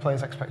to break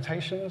players'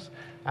 expectations,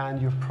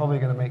 and you're probably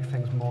going to make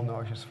things more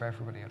nauseous for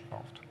everybody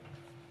involved.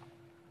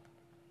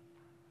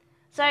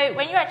 So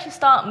when you actually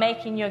start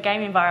making your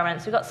game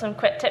environments, we've got some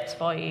quick tips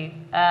for you.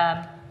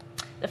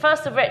 The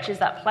first of which is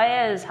that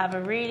players have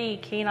a really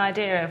keen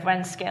idea of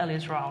when scale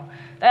is wrong.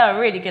 They are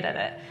really good at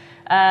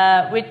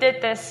it. We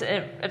did this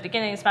at the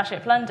beginning of Smash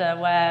It Plunder,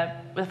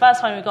 where the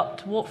first time we got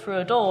to walk through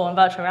a door in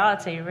virtual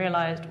reality, we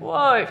realized,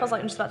 whoa, it feels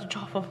like I'm just about to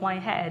drop off my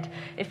head.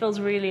 It feels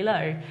really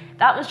low.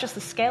 That was just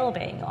the scale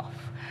being off.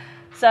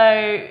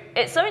 So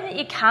it's something that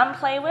you can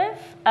play with.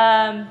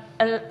 And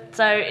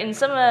so in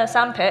Summer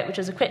Sandpit, which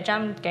was a quick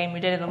jam game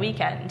we did in the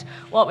weekend,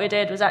 what we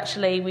did was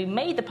actually we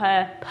made the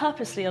player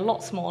purposely a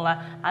lot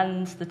smaller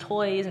and the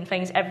toys and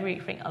things,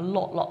 everything a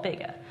lot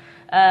bigger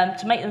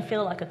to make them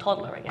feel like a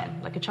toddler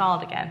again, like a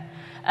child again.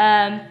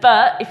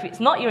 But if it's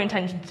not your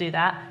intention to do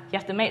that, you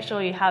have to make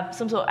sure you have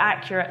some sort of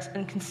accurate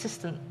and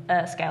consistent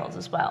scales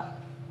as well.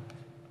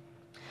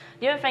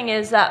 The other thing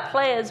is that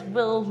players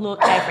will look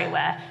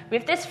everywhere.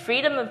 With this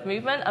freedom of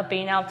movement of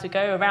being able to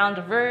go around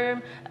a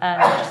room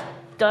and just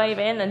dive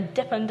in and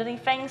dip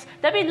underneath things,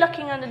 they'll be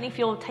looking underneath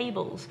your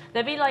tables.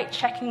 They'll be like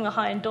checking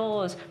behind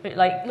doors,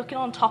 like looking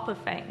on top of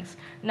things.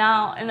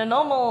 Now, in a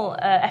normal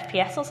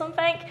FPS or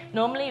something,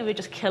 normally we would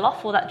just kill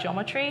off all that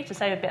geometry to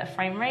save a bit of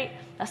frame rate.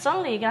 Now,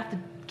 suddenly you're going to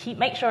have to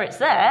make sure it's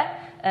there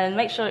and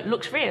make sure it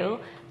looks real,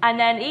 and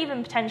then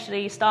even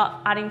potentially start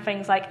adding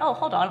things like, oh,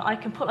 hold on, I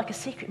can put like a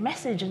secret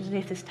message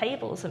underneath this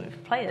table or something for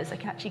players. They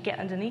can actually get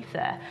underneath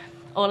there.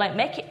 Or like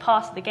make it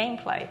part of the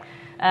gameplay.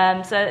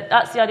 So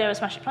that's the idea of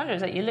Smash It Plunder, is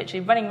that you're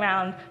literally running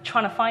around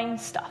trying to find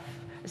stuff.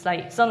 It's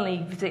like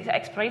suddenly the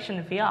exploration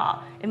of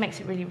VR, it makes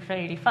it really,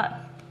 really fun.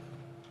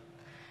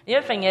 The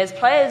other thing is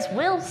players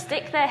will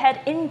stick their head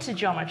into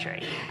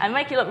geometry and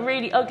make it look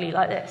really ugly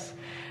like this.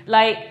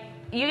 Like,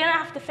 you're going to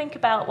have to think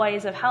about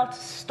ways of how to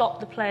stop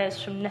the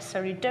players from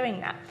necessarily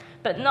doing that,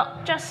 but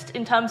not just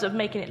in terms of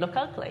making it look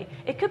ugly.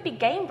 It could be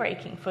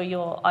game-breaking for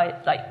your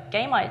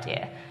game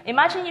idea.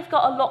 Imagine you've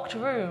got a locked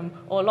room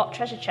or a locked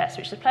treasure chest,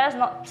 which the player's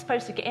not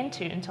supposed to get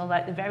into until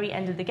like the very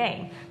end of the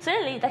game.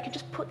 Suddenly, they could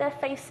just put their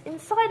face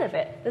inside of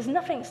it. There's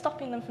nothing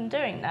stopping them from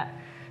doing that.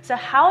 So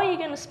how are you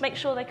going to make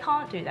sure they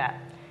can't do that?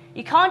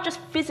 You can't just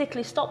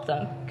physically stop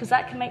them, because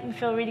that can make them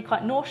feel really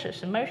quite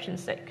nauseous and motion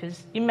sick,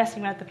 because you're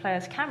messing around with the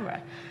player's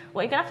camera.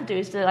 What you're going to have to do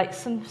is do like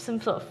some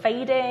sort of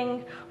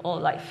fading, or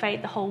like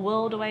fade the whole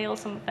world away or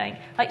something,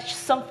 like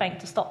just something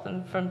to stop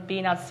them from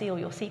being able to see all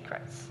your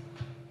secrets.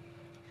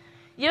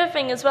 The other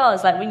thing as well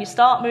is like when you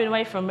start moving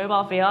away from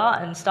mobile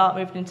VR and start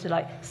moving into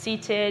like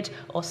seated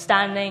or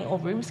standing or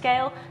room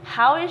scale,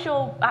 how is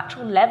your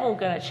actual level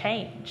going to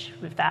change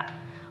with that?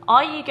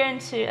 Are you going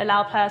to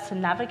allow players to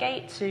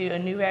navigate to a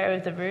new area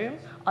of the room?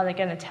 Are they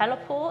going to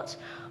teleport?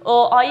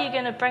 Or are you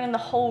going to bring the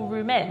whole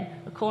room in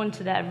according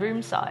to their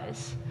room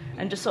size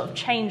and just sort of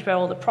change where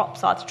all the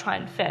props are to try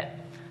and fit?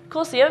 Of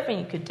course, the other thing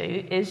you could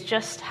do is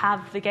just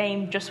have the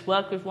game just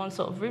work with one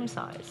sort of room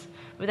size.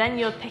 But then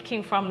you're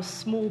picking from a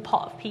small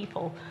pot of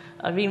people,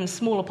 or even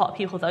smaller pot of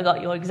people that have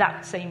got your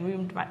exact same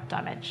room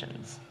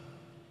dimensions.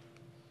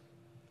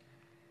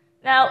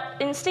 Now,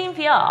 in Steam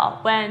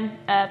VR, when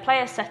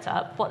players set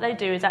up, what they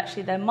do is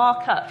actually they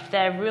mark up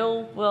their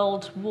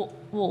real-world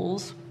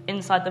walls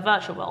inside the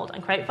virtual world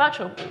and create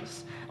virtual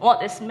walls. And what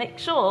this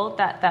makes sure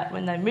that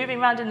when they're moving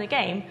around in the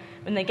game,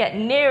 when they get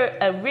near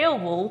a real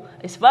wall,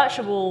 this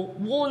virtual wall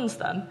warns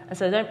them, and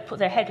so they don't put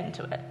their head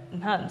into it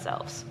and hurt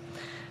themselves.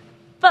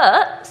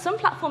 But some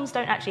platforms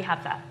don't actually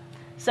have that.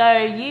 So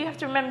you have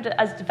to remember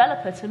as a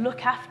developer to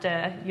look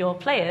after your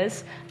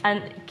players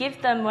and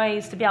give them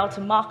ways to be able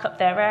to mark up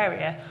their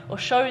area or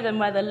show them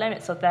where the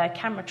limits of their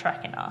camera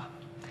tracking are.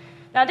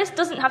 Now, this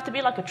doesn't have to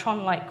be like a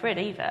Tron-like grid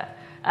either.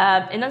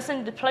 In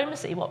Understanding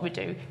Diplomacy, what we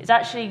do is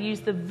actually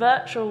use the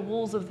virtual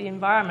walls of the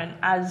environment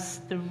as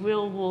the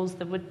real walls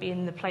that would be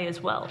in the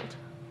player's world.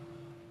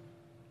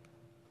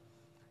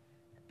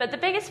 But the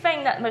biggest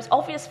thing, the most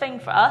obvious thing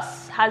for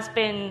us has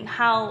been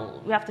how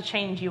we have to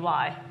change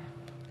UI.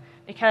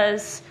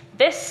 Because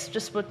this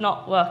just would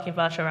not work in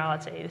virtual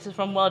reality. This is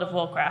from World of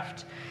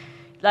Warcraft.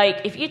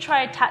 Like, if you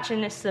try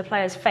attaching this to the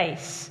player's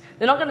face,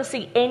 they're not going to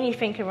see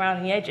anything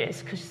around the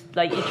edges, because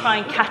like you try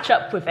and catch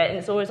up with it, and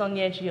it's always on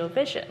the edge of your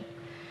vision.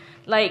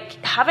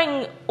 Like,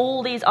 having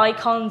all these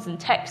icons and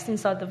text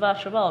inside the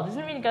virtual world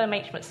isn't really going to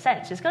make much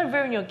sense. It's going to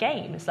ruin your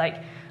game. It's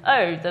like,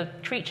 oh, the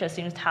creature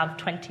seems to have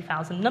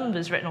 20,000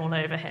 numbers written all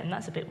over him.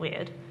 That's a bit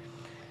weird.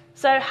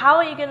 So how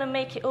are you going to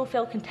make it all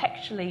feel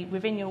contextually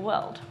within your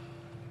world?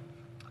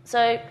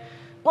 So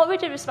what we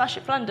did with Smash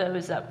It Plunder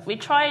was that we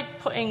tried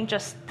putting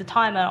just the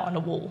timer on the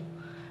wall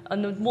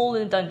in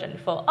the dungeon. We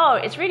thought, oh,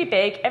 it's really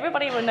big,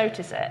 everybody will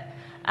notice it.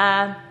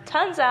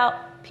 Turns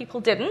out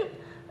people didn't.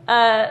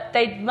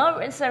 They weren't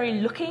necessarily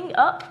looking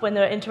up when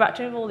they were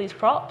interacting with all these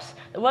props.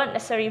 They weren't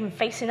necessarily even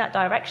facing that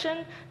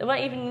direction. They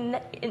weren't even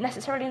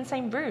necessarily in the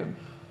same room.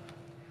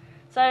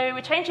 So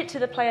we changed it to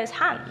the player's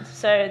hand.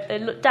 So they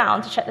looked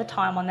down to check the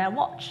time on their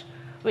watch,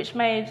 which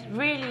made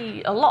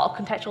really a lot of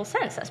contextual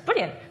sense. That's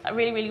brilliant. That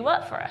really, really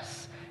worked for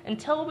us.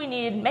 Until we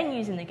needed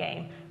menus in the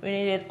game, we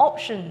needed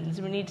options,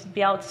 we needed to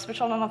be able to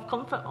switch on and off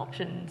comfort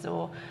options,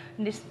 or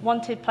just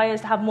wanted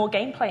players to have more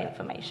gameplay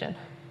information.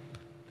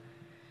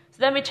 So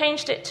then we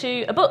changed it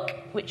to a book,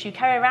 which you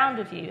carry around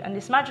with you, and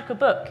this magical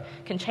book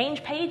can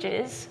change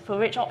pages for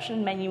which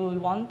option menu we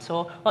want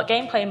or what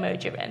gameplay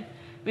mode you're in.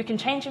 We can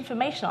change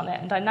information on it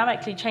and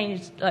dynamically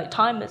change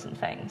timers and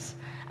things.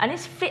 And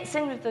this fits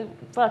in with the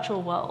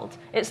virtual world.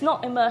 It's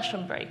not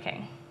immersion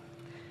breaking.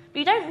 But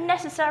you don't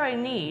necessarily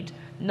need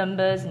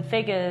numbers and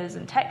figures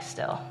and text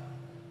still.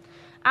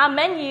 Our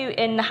menu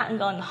in the Hatton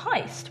Garden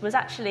Heist was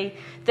actually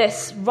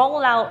this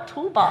roll-out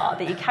toolbar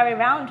that you carry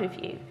around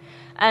with you.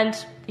 And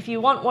if you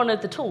want one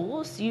of the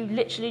tools, you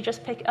literally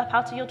just pick it up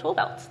out of your tool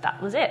belt.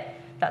 That was it.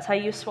 That's how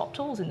you swap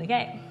tools in the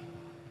game.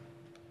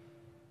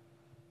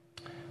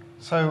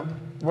 So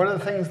one of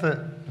the things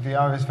that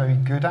VR is very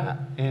good at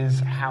is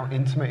how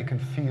intimate it can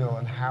feel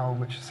and how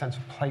much sense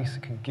of place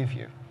it can give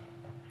you.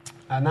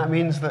 And that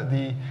means that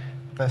the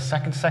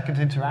second-to-second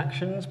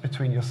interactions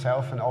between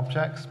yourself and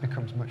objects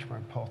becomes much more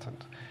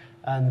important.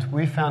 And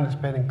we found it's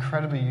been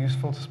incredibly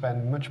useful to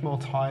spend much more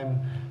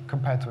time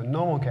compared to a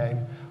normal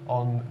game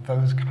on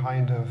those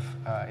kind of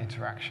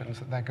interactions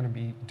that they're going to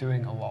be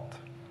doing a lot.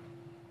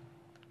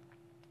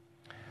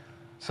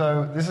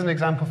 So this is an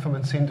example from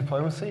Unseen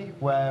Diplomacy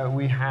where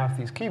we have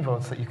these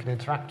keyboards that you can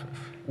interact with.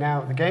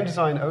 Now, the game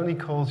design only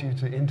calls you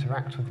to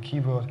interact with the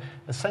keyboard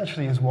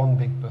essentially as one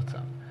big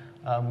button.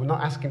 We're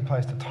not asking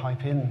players to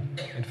type in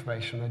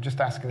information, we're just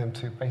asking them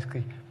to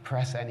basically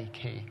press any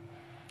key.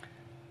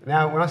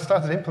 Now, when I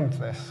started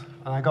implementing this,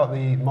 and I got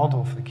the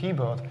model for the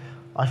keyboard,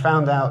 I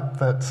found out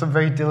that some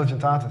very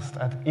diligent artist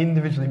had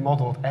individually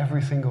modeled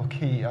every single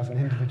key as an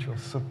individual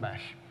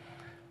submesh.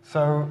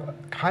 So,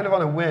 kind of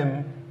on a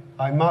whim,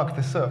 I marked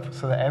this up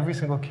so that every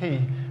single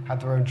key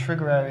had their own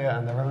trigger area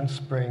and their own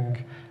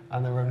spring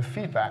and their own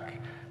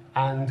feedback,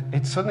 and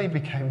it suddenly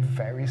became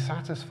very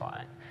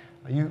satisfying.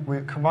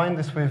 We combined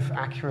this with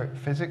accurate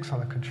physics on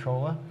the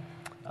controller.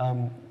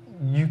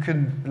 You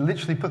can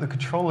literally put the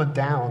controller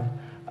down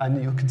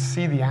and you can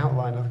see the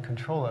outline of the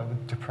controller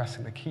with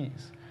depressing the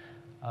keys.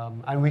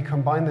 And we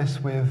combine this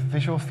with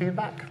visual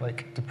feedback,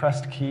 like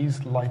depressed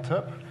keys light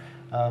up,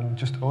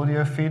 just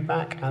audio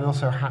feedback, and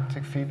also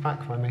haptic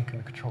feedback by making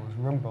the controllers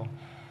rumble.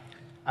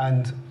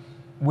 And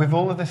with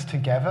all of this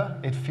together,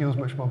 it feels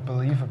much more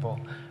believable,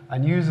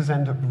 and users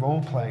end up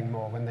role-playing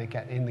more when they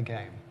get in the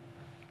game.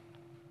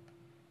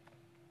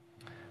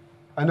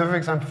 Another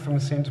example from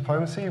Unseen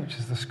Diplomacy, which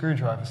is the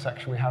screwdriver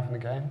section we have in the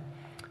game.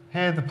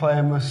 Here, the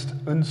player must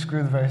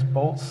unscrew the various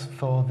bolts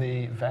for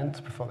the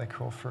vent before they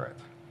crawl through it.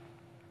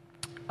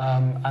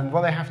 And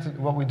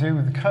what we do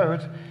with the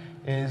code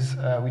is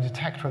we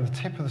detect when the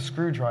tip of the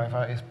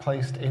screwdriver is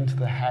placed into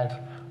the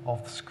head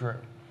of the screw.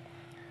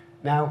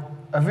 Now,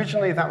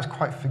 originally that was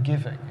quite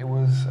forgiving. It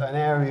was an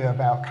area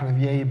about kind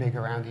of yay big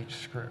around each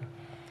screw.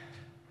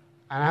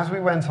 And as we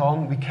went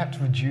on, we kept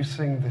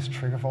reducing this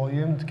trigger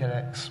volume to get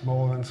it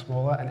smaller and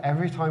smaller, and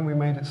every time we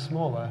made it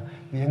smaller,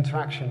 the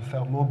interaction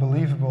felt more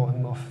believable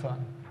and more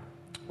fun,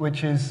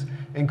 which is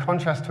in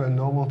contrast to a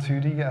normal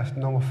 2D, a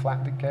normal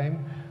flat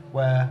game,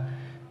 where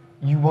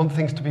you want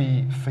things to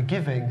be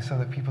forgiving so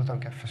that people don't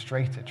get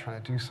frustrated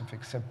trying to do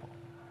something simple.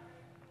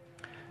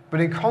 But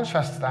in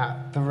contrast to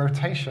that, the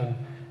rotation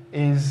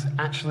is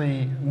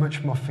actually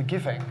much more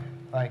forgiving.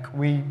 Like,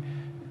 we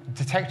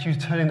detect you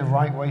turning the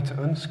right way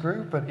to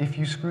unscrew, but if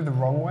you screw the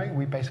wrong way,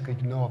 we basically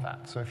ignore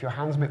that. So if your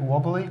hand's a bit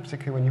wobbly,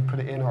 particularly when you put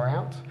it in or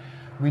out,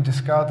 we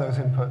discard those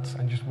inputs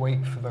and just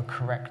wait for the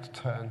correct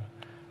turn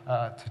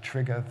to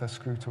trigger the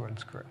screw to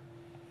unscrew.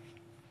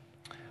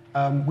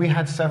 We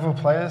had several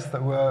players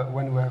that were,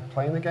 when we were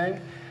playing the game,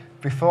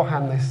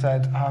 beforehand they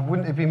said,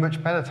 wouldn't it be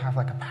much better to have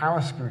like a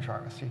power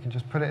screwdriver so you can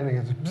just put it in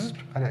and it goes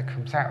and it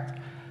comes out.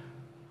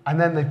 And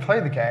then they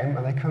play the game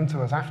and they come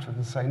to us afterwards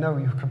and say, no,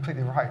 you're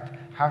completely right.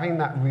 Having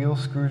that real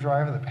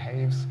screwdriver that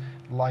behaves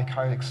like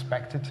I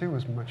expected to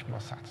was much more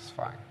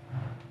satisfying.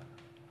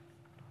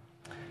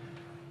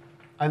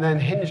 And then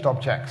hinged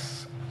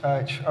objects,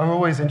 which are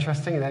always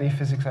interesting in any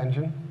physics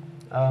engine.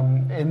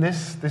 In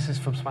this is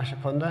from Smash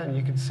It Plunder, and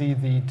you can see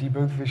the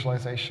debug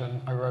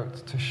visualization I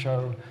wrote to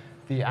show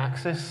the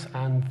axis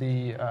and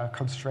the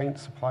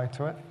constraints applied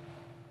to it.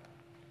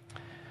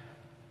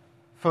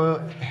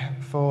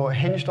 For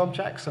hinged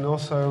objects and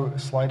also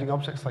sliding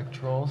objects like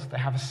drawers, they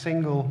have a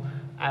single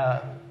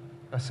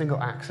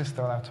axis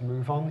they're allowed to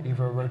move on,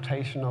 either a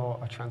rotation or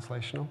a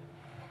translational.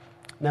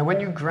 Now, when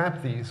you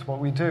grab these, what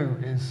we do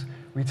is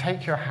we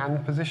take your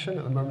hand position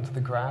at the moment of the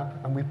grab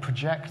and we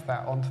project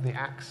that onto the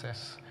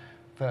axis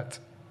that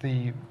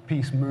the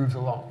piece moves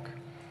along.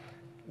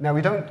 Now,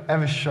 we don't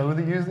ever show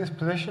the user this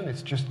position,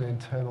 it's just an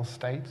internal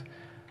state.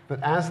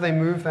 But as they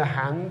move their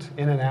hand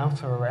in and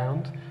out or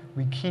around,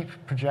 we keep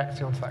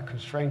projecting onto that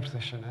constrained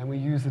position, and we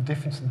use the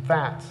difference of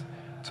that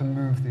to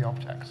move the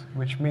object,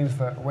 which means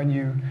that when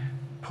you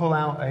pull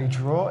out a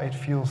drawer, it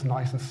feels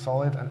nice and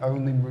solid and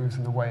only moves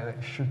in the way that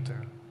it should do.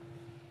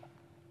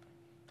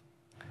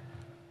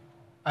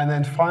 And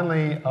then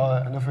finally,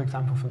 another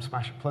example from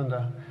Smash It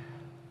Plunder.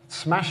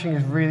 Smashing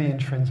is really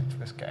intrinsic to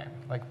this game.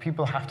 Like,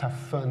 people have to have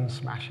fun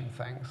smashing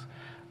things.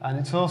 And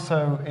it's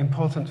also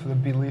important for the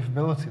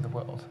believability of the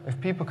world. If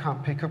people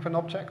can't pick up an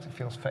object, it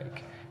feels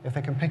fake. If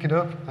they can pick it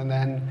up and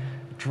then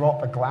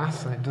drop a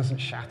glass and it doesn't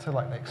shatter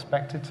like they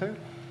expect it to,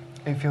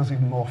 it feels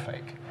even more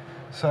fake.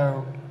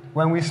 So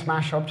when we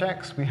smash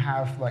objects, we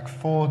have like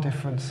 4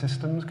 different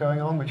systems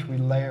going on, which we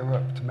layer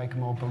up to make a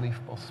more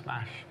believable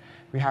smash.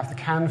 We have the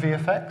can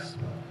VFX,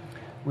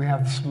 we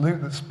have the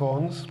loot that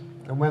spawns,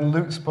 and when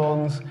loot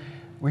spawns,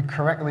 we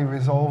correctly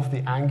resolve the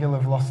angular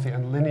velocity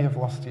and linear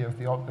velocity of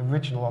the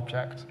original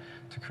object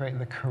to create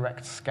the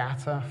correct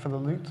scatter for the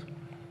loot.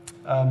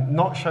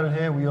 Not shown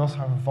here, we also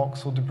have a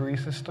voxel debris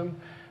system,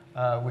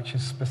 which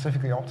is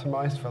specifically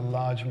optimized for a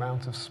large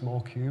amount of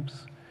small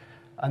cubes.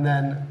 And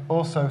then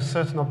also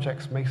certain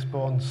objects may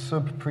spawn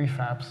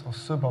sub-prefabs or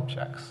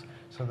sub-objects,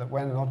 so that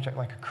when an object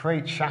like a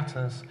crate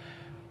shatters,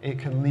 it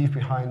can leave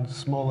behind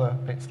smaller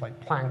bits like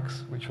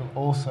planks, which will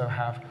also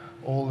have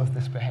all of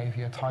this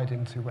behavior tied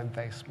into when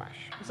they smash.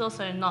 It's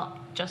also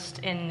not just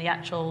in the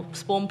actual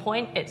spawn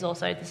point, it's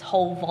also this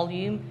whole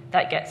volume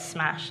that gets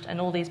smashed,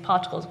 and all these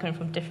particles are coming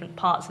from different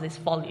parts of this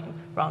volume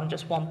rather than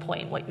just one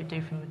point, what you would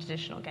do from a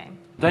traditional game.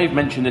 Dave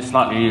mentioned this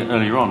slightly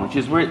earlier on, which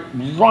is we're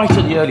right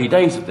at the early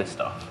days of this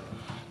stuff.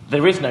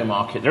 There is no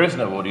market, there is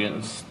no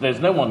audience, there's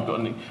no one got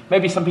any,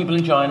 maybe some people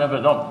in China,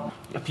 but not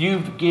a few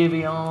Gear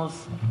VRs.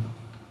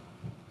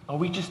 Are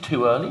we just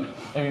too early?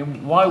 I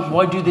mean,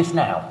 why do this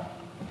now?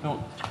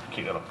 No,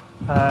 keep that up.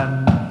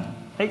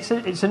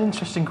 It's an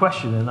interesting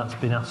question, and that's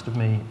been asked of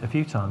me a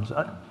few times.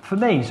 For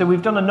me, so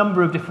we've done a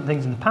number of different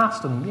things in the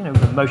past, and we've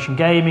done motion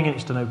gaming, and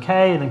it's done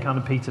okay, and then kind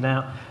of petered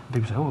out. And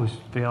people say, "Oh, is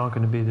VR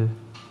going to be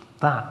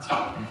that?"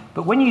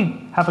 But when you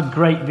have a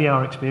great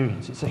VR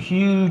experience, it's a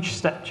huge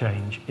step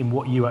change in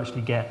what you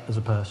actually get as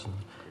a person.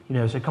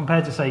 So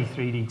compared to say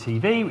 3D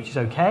TV, which is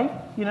okay,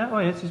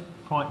 this is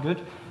quite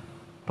good.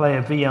 Play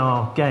a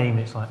VR game,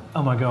 it's like,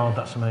 oh my God,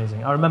 that's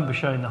amazing. I remember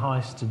showing the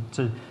heist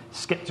to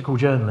sceptical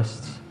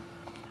journalists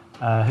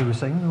who were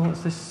saying,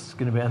 what's this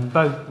going to be? And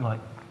both,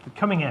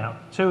 coming out,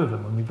 two of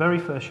them, when we very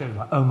first showed,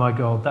 oh my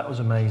God, that was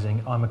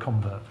amazing, I'm a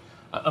convert.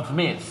 And for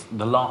me, it's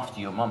the laughter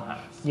your mum has.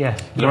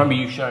 Yes. I remember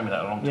you showing me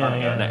that a long time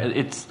ago. Yeah. And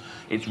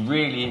it's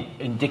really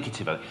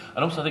indicative of it.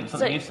 And also, I think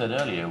something you said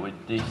earlier with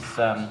this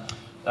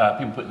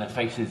people putting their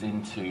faces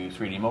into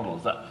 3D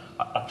models. That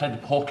I played the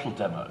Portal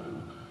demo,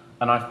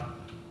 and I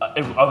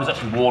was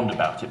actually warned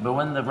about it. But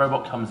when the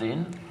robot comes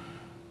in,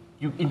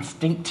 you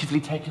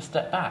instinctively take a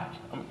step back.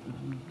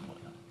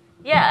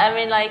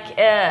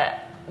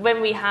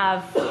 When we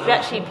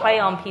actually play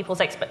on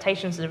people's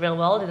expectations of the real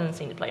world in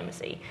unseen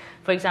diplomacy.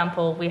 For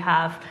example, we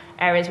have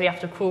areas where you have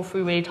to crawl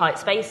through really tight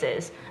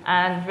spaces,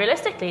 and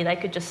realistically they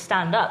could just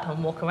stand up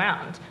and walk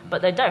around,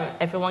 but they don't.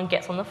 Everyone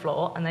gets on the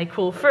floor and they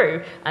crawl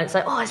through, and it's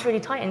like, oh, it's really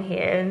tight in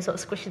here, and sort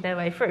of squishing their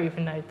way through,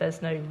 even though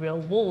there's no real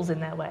walls in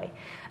their way.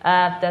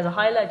 There's a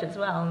high ledge as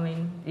well. I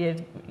mean,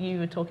 you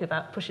were talking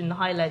about pushing the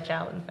high ledge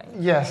out and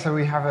things. Yeah, so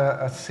we have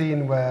a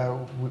scene where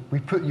we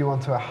put you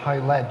onto a high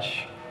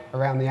ledge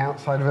around the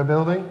outside of a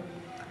building.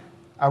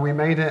 And we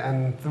made it,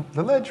 and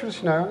the ledge was,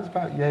 it was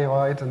about yay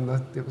wide, and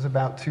it was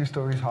about 2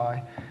 stories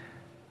high.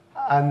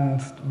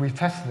 And we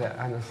tested it,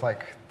 and it's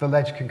like, the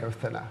ledge can go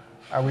thinner.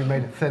 And we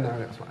made it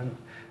thinner, and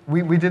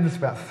we did this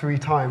about 3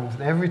 times.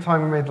 And every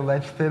time we made the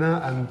ledge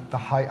thinner and the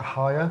height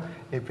higher,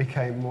 it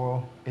became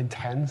more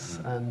intense,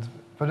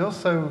 but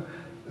also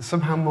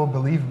somehow more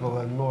believable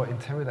and more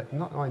intimidating.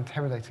 Not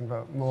intimidating,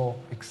 but more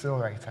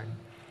exhilarating.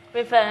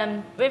 With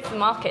the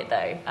market,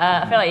 though,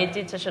 I feel like it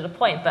did touch on a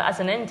point, but as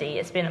an indie,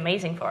 it's been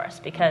amazing for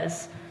us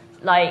because,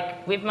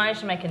 we've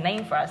managed to make a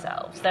name for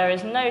ourselves. There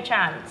is no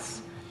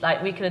chance,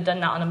 we could have done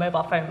that on a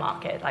mobile phone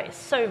market. It's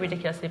so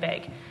ridiculously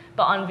big.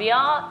 But on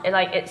VR,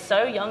 it's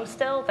so young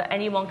still that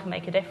anyone can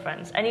make a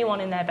difference, anyone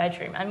in their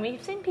bedroom. And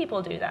we've seen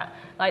people do that.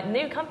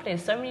 New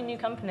companies, so many new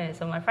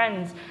companies, and my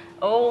friends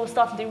are all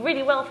starting to do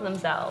really well for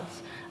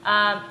themselves.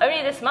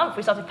 Only this month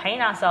we started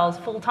paying ourselves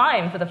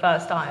full-time for the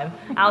first time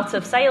out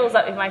of sales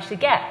that we've managed to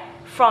get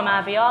from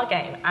our VR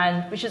game,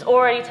 and which is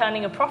already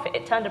turning a profit.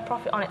 It turned a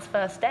profit on its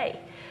first day.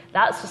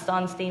 That's just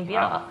on Steam VR.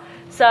 Wow.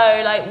 So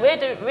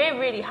we're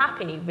really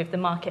happy with the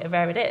market of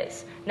where it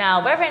is.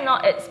 Now, whether or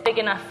not it's big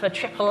enough for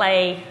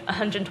AAA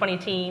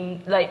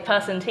 120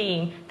 person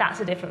team, that's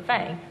a different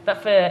thing.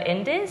 But for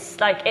indies,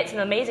 it's an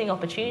amazing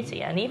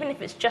opportunity, and even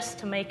if it's just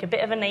to make a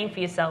bit of a name for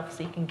yourself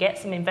so you can get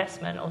some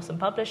investment or some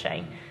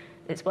publishing,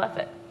 it's worth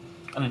it.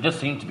 And there does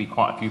seem to be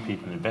quite a few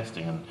people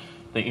investing, and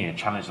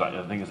challenge I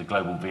think there's a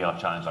global VR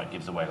challenge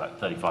gives away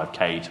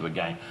 35k to a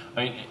game.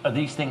 I mean, are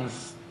these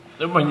things?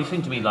 They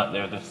seem to me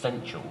they're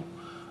essential,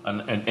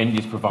 and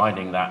indies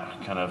providing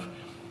that kind of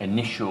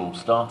initial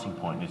starting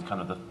point is kind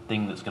of the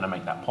thing that's going to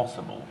make that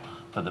possible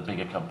for the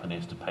bigger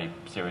companies to pay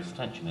serious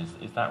attention.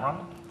 Is that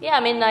right? Yeah, I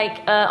mean,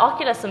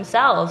 Oculus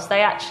themselves,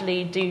 they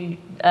actually do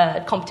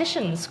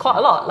competitions quite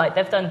a lot.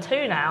 They've done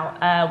 2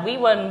 now. We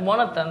won one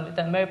of them with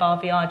the Mobile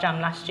VR Jam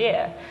last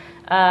year,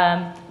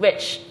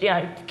 which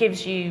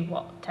gives you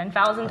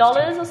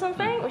 $10,000 or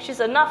something, which is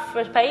enough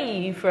to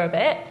pay you for a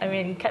bit. I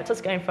mean, kept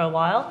us going for a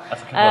while.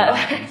 That's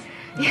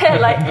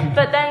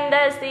but then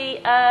there's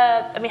the,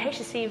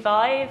 HTC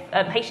Vive,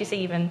 HTC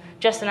even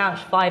just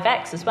announced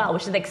 5X as well,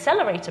 which is an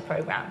accelerator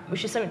program,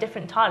 which is something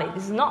different entirely.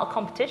 This is not a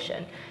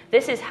competition.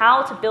 This is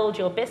how to build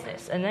your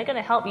business, and they're going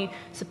to help you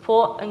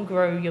support and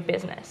grow your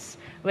business.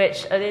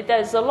 which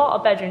there's a lot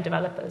of bedroom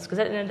developers, because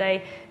at the end of the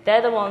day,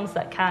 they're the ones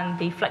that can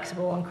be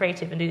flexible and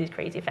creative and do these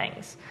crazy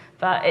things.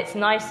 But it's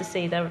nice to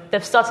see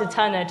they've started to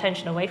turn their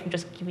attention away from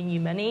just giving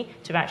you money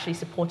to actually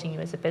supporting you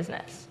as a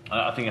business.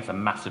 I think that's a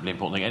massively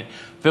important thing.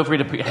 Feel free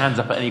to put your hands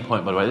up at any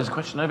point, by the way. There's a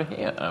question over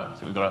here. Oh,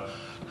 so we've got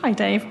Hi,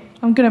 Dave.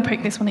 I'm going to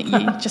poke this one at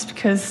you just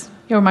because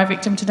you're my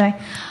victim today.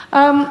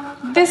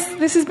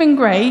 This has been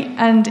great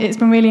and it's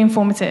been really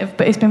informative,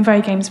 but it's been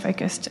very games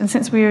focused. And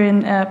since we're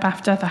in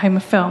BAFTA, the home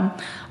of film,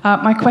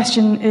 my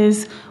question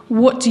is,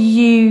 what do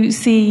you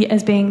see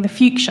as being the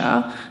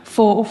future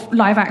for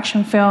live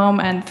action film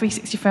and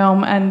 360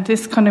 film and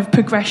this kind of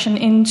progression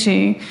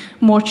into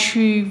more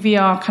true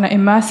VR kind of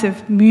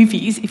immersive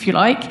movies, if you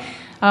like?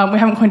 We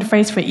haven't coined a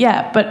phrase for it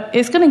yet, but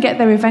it's going to get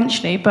there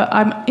eventually. But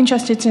I'm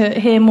interested to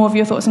hear more of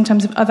your thoughts in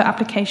terms of other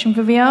application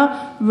for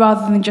VR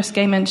rather than just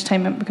game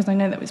entertainment, because I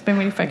know that it's been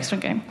really focused on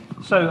game.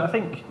 So I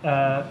think,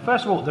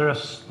 first of all, there are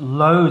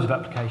loads of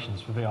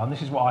applications for VR, and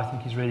this is what I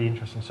think is really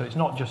interesting. So it's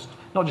not just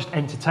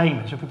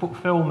entertainment. So if we put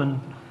film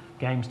and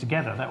games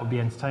together, that would be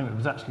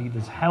entertainment.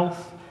 There's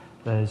health,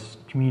 there's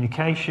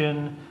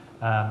communication,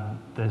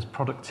 there's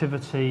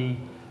productivity,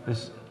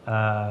 there's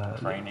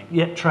training.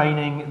 Yeah,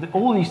 training.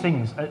 All these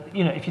things.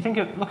 If you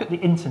look at the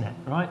internet,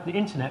 right? The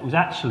internet was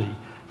actually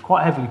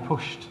quite heavily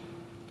pushed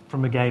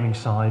from a gaming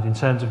side in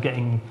terms of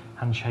getting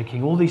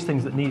handshaking, all these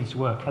things that needed to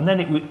work, and then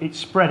it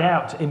spread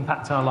out to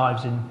impact our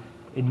lives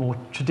in more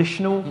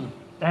traditional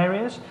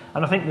areas.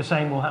 And I think the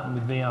same will happen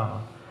with VR.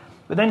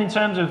 But then in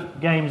terms of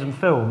games and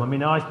film, I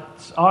mean,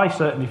 I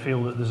certainly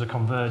feel that there's a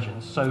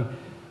convergence. So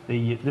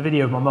the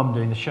video of my mum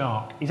doing the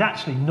shark is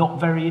actually not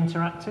very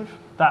interactive.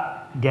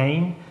 That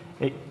game.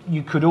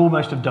 You could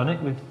almost have done it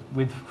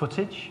with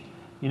footage,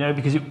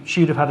 because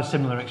she'd have had a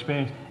similar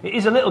experience. It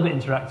is a little bit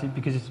interactive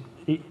because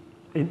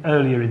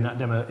earlier in that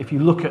demo, if you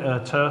look at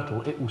a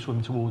turtle, it will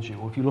swim towards you,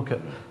 or if you look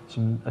at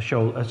a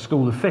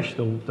school of fish,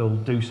 they'll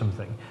do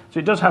something. So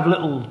it does have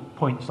little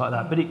points like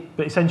that,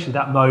 but essentially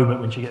that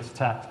moment when she gets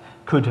attacked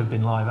could have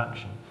been live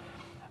action.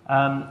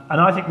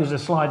 And I think there's a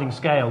sliding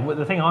scale.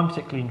 The thing I'm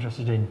particularly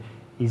interested in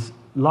is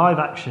live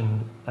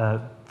action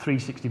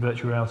 360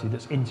 virtual reality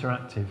that's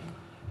interactive.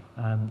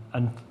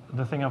 And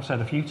the thing I've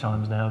said a few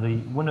times now,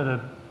 one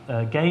of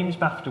the Games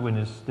BAFTA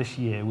winners this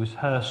year was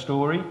Her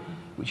Story,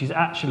 which is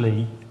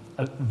actually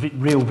a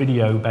real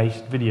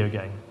video-based video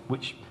game,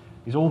 which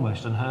is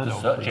almost unheard of.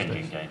 A search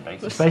engine game,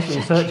 basically. It's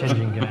basically a search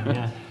engine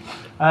game,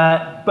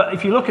 yeah. But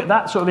if you look at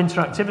that sort of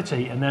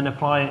interactivity and then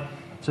apply it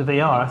to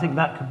VR, I think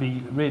that could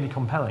be really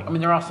compelling. I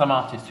mean, there are some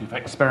artists who've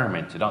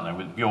experimented, aren't there,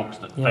 with Bjork's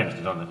that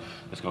famously done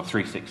this kind of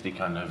 360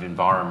 kind of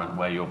environment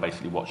where you're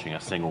basically watching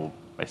a single,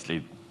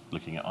 basically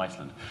looking at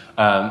Iceland.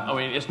 I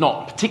mean, it's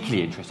not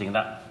particularly interesting in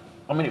that.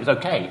 I mean, it was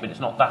okay, but it's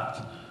not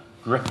that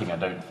gripping, I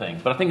don't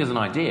think. But I think as an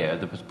idea,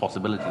 the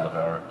possibilities of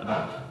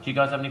it. Do you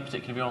guys have any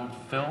particular view on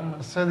film?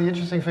 So the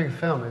interesting thing of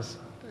film is,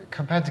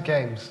 compared to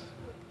games,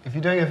 if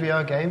you're doing a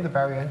VR game, the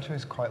barrier to entry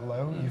is quite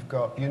low. You've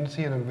got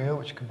Unity and Unreal,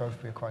 which can both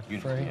be quite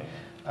free.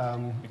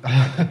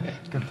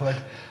 Good plug.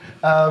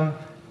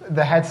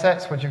 The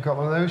headsets, once you've got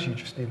one of those, you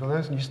just need one of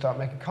those and you start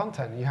making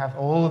content. You have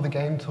all of the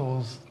game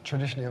tools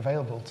traditionally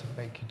available to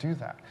make you do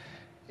that.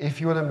 If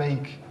you want to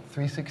make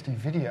 360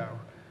 video,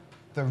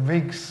 the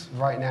rigs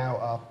right now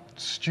are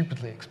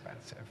stupidly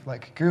expensive.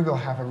 Like Google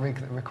have a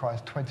rig that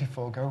requires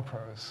 24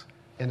 GoPros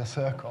in a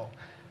circle.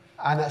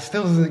 And that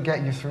still doesn't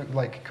get you through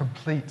like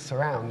complete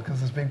surround because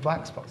there's big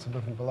black spots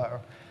above and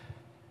below.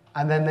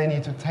 And then they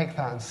need to take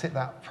that and sit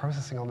that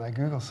processing on their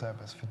Google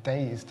servers for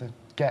days to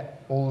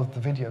get all of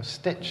the videos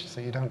stitched so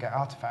you don't get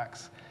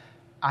artifacts.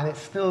 And it's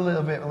still a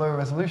little bit lower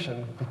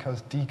resolution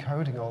because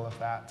decoding all of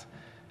that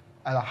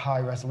at a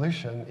high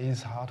resolution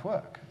is hard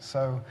work.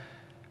 So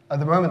at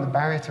the moment, the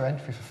barrier to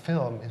entry for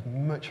film is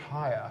much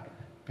higher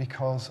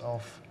because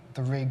of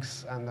the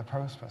rigs and the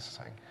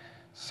post-processing.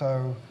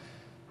 So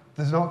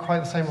there's not quite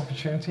the same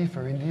opportunity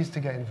for indies to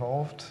get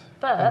involved.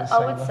 But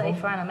I would say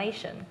for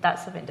animation,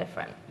 that's something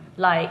different.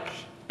 Like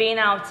being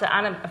able to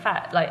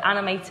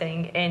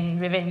animating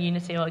within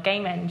Unity or a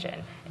game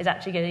engine is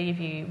actually going to give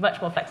you much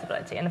more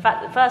flexibility. And in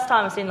fact, the first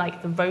time I've seen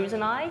like the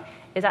Roseneye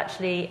is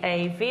actually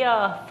a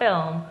VR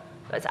film.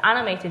 It's an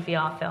animated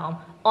VR film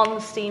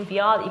on Steam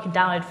VR that you can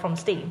download from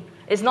Steam.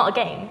 It's not a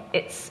game;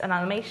 it's an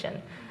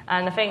animation.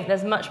 And I think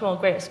there's much more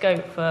greater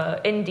scope for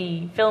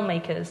indie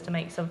filmmakers to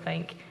make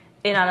something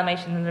in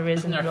animation than there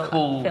is in real film.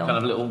 Isn't there a cool kind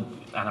of little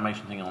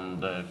animation thing on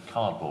the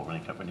cardboard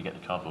when you get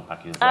the cardboard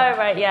packages? Oh,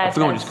 right, yeah. I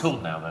forgot what it's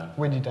called now, though.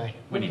 Windy Day.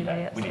 Windy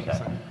Day.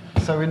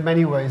 So in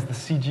many ways, the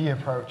CG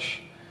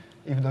approach,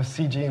 even though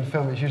CG in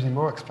film is usually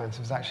more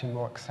expensive, is actually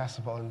more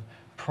accessible and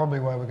probably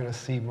where we're going to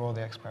see more of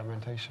the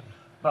experimentation.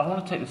 But I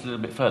want to take this a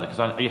little bit further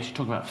because, yes, you're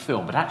talking about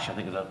film, but actually I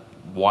think there's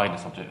a wider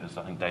subject, as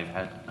I think Dave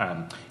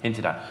had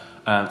hinted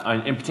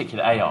at, in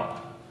particular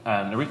AR.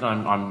 And the reason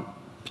I'm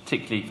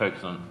particularly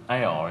focused on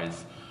AR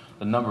is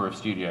the number of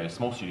studios,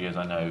 small studios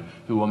I know,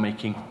 who are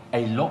making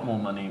a lot more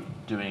money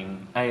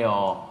doing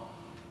AR.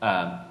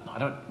 I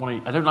don't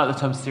like the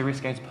term serious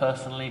games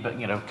personally, but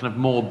kind of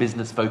more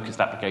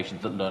business-focused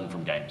applications that learn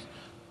from games.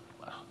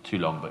 too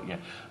long, but yeah.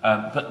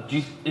 But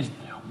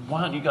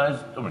why aren't you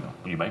guys? I mean,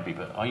 you may be,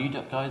 but are you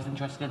guys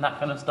interested in that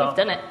kind of stuff?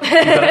 We've done it.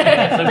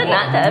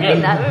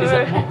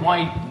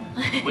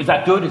 Is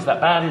that good? Is that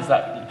bad? Is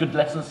that good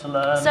lessons to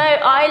learn? So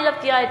I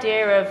love the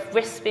idea of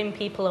wisping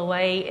people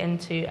away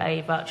into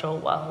a virtual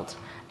world.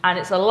 And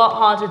it's a lot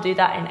harder to do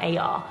that in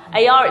AR.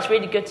 AR, it's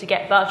really good to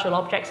get virtual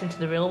objects into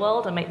the real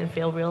world and make them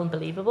feel real and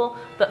believable.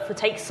 But to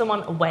take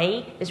someone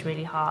away is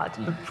really hard.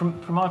 But from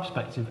my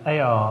perspective,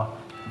 AR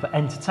for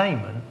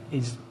entertainment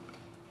is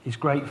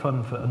great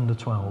fun for under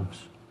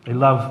 12s. They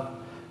love,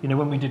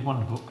 when we did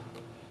Wonder Book,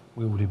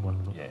 we all did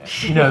Wonder Book. Yeah.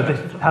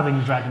 Having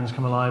dragons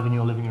come alive in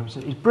your living room,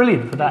 it's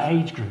brilliant for that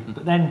age group.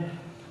 But then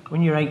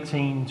when you're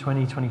 18,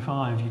 20,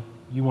 25,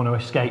 you want to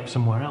escape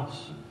somewhere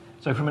else.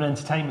 So from an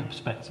entertainment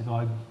perspective,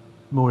 I'm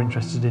more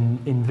interested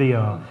in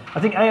VR. I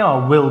think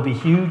AR will be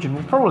huge and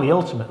will probably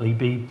ultimately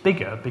be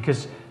bigger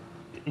because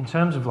in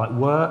terms of like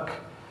work,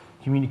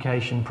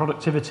 communication,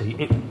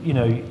 productivity,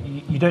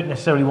 you don't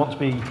necessarily want to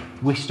be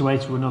whisked away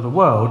to another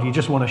world. You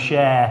just want to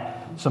share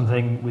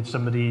something with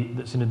somebody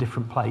that's in a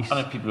different place.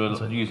 I know people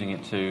are using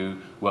it to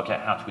work out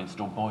how to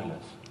install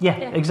boilers. Yeah,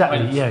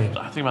 exactly.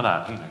 I think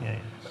about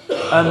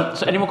that.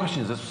 So any more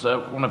questions? There's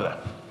one over there.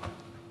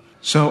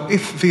 So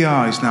if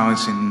VR is now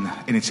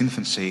in its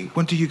infancy,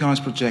 when do you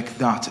guys project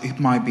that it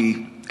might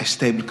be a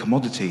stable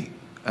commodity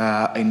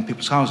in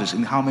people's houses?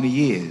 In how many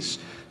years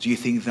do you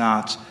think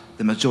that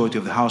the majority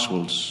of the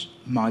households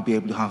might be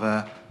able to have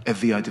a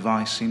VR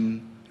device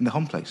in the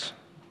home place?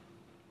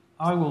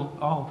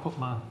 I'll put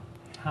my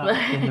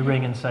hat in the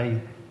ring and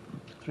say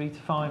 3 to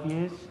 5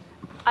 years.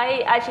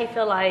 I actually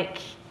feel like,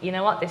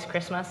 this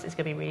Christmas is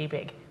going to be really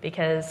big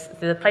because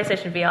the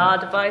PlayStation VR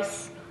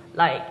device,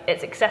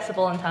 it's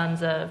accessible in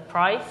terms of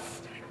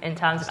price, in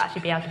terms of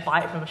actually being able to buy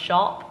it from a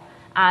shop,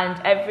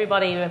 and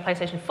everybody with a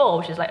PlayStation 4,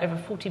 which is over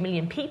 40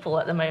 million people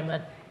at the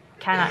moment,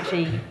 can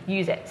actually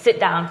use it, sit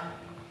down,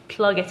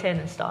 plug it in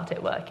and start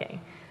it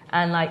working.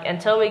 And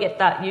until we get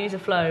that user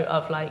flow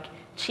of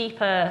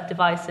cheaper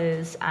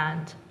devices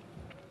and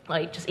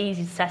just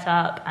easy to set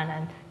up and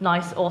then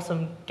nice,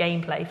 awesome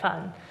gameplay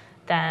fun,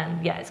 then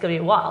it's going to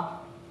be a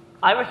while.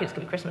 I reckon it's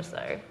going to be Christmas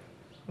though.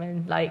 I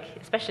mean,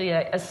 especially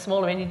as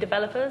smaller indie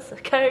developers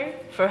go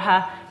for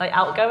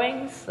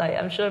outgoings,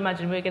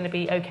 imagine we're going to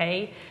be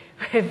okay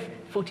with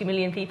 40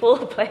 million people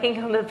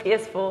playing on the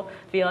PS4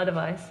 VR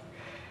device.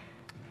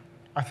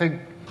 I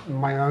think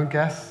my own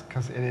guess,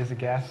 because it is a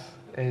guess,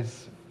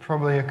 is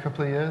probably a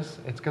couple of years.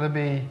 It's going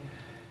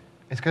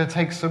to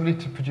take somebody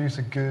to produce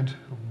a good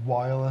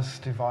wireless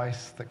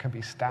device that can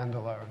be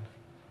standalone.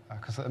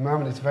 Because at the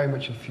moment it's very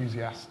much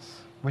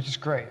enthusiasts, which is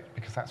great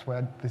because that's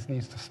where this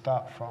needs to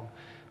start from.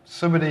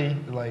 Somebody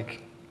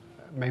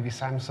maybe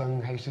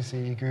Samsung,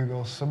 HTC,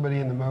 Google, somebody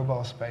in the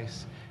mobile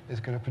space is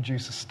going to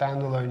produce a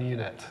standalone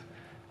unit,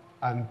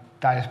 and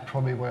that is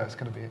probably where it's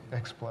going to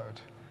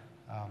explode.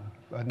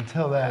 But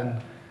until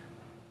then,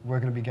 we're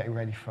going to be getting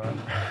ready for it.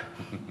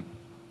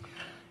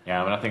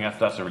 Yeah, I think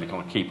that's a really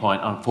kind of key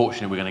point.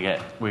 Unfortunately, we're going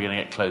to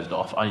get closed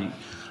off.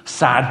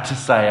 Sad to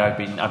say,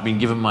 I've been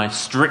given my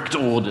strict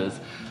orders.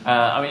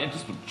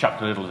 Just chuck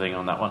a little thing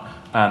on that one.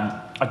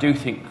 I do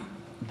think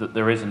that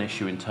there is an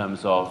issue in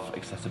terms of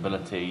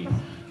accessibility.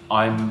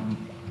 I'm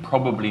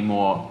probably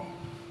more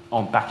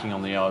backing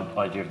on the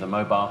idea of the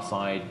mobile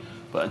side,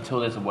 but until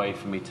there's a way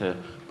for me to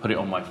put it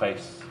on my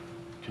face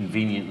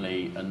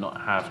conveniently and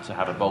not have to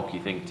have a bulky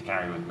thing to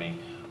carry with me,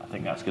 I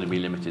think that's going to be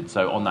limited.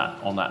 So on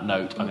that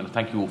note, I'm going to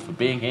thank you all for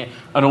being here,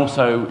 and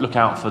also look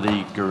out for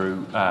the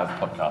Guru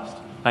podcast.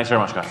 Thanks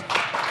very much, guys.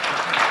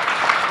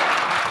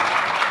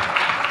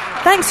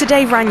 Thanks to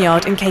Dave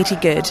Ranyard and Katie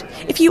Good.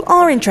 If you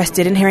are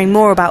interested in hearing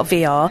more about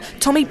VR,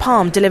 Tommy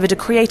Palm delivered a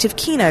creative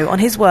keynote on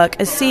his work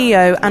as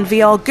CEO and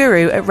VR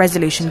guru at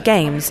Resolution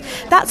Games.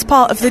 That's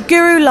part of the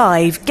Guru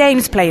Live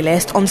Games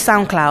playlist on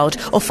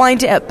SoundCloud, or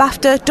find it at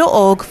bafta.org/guru.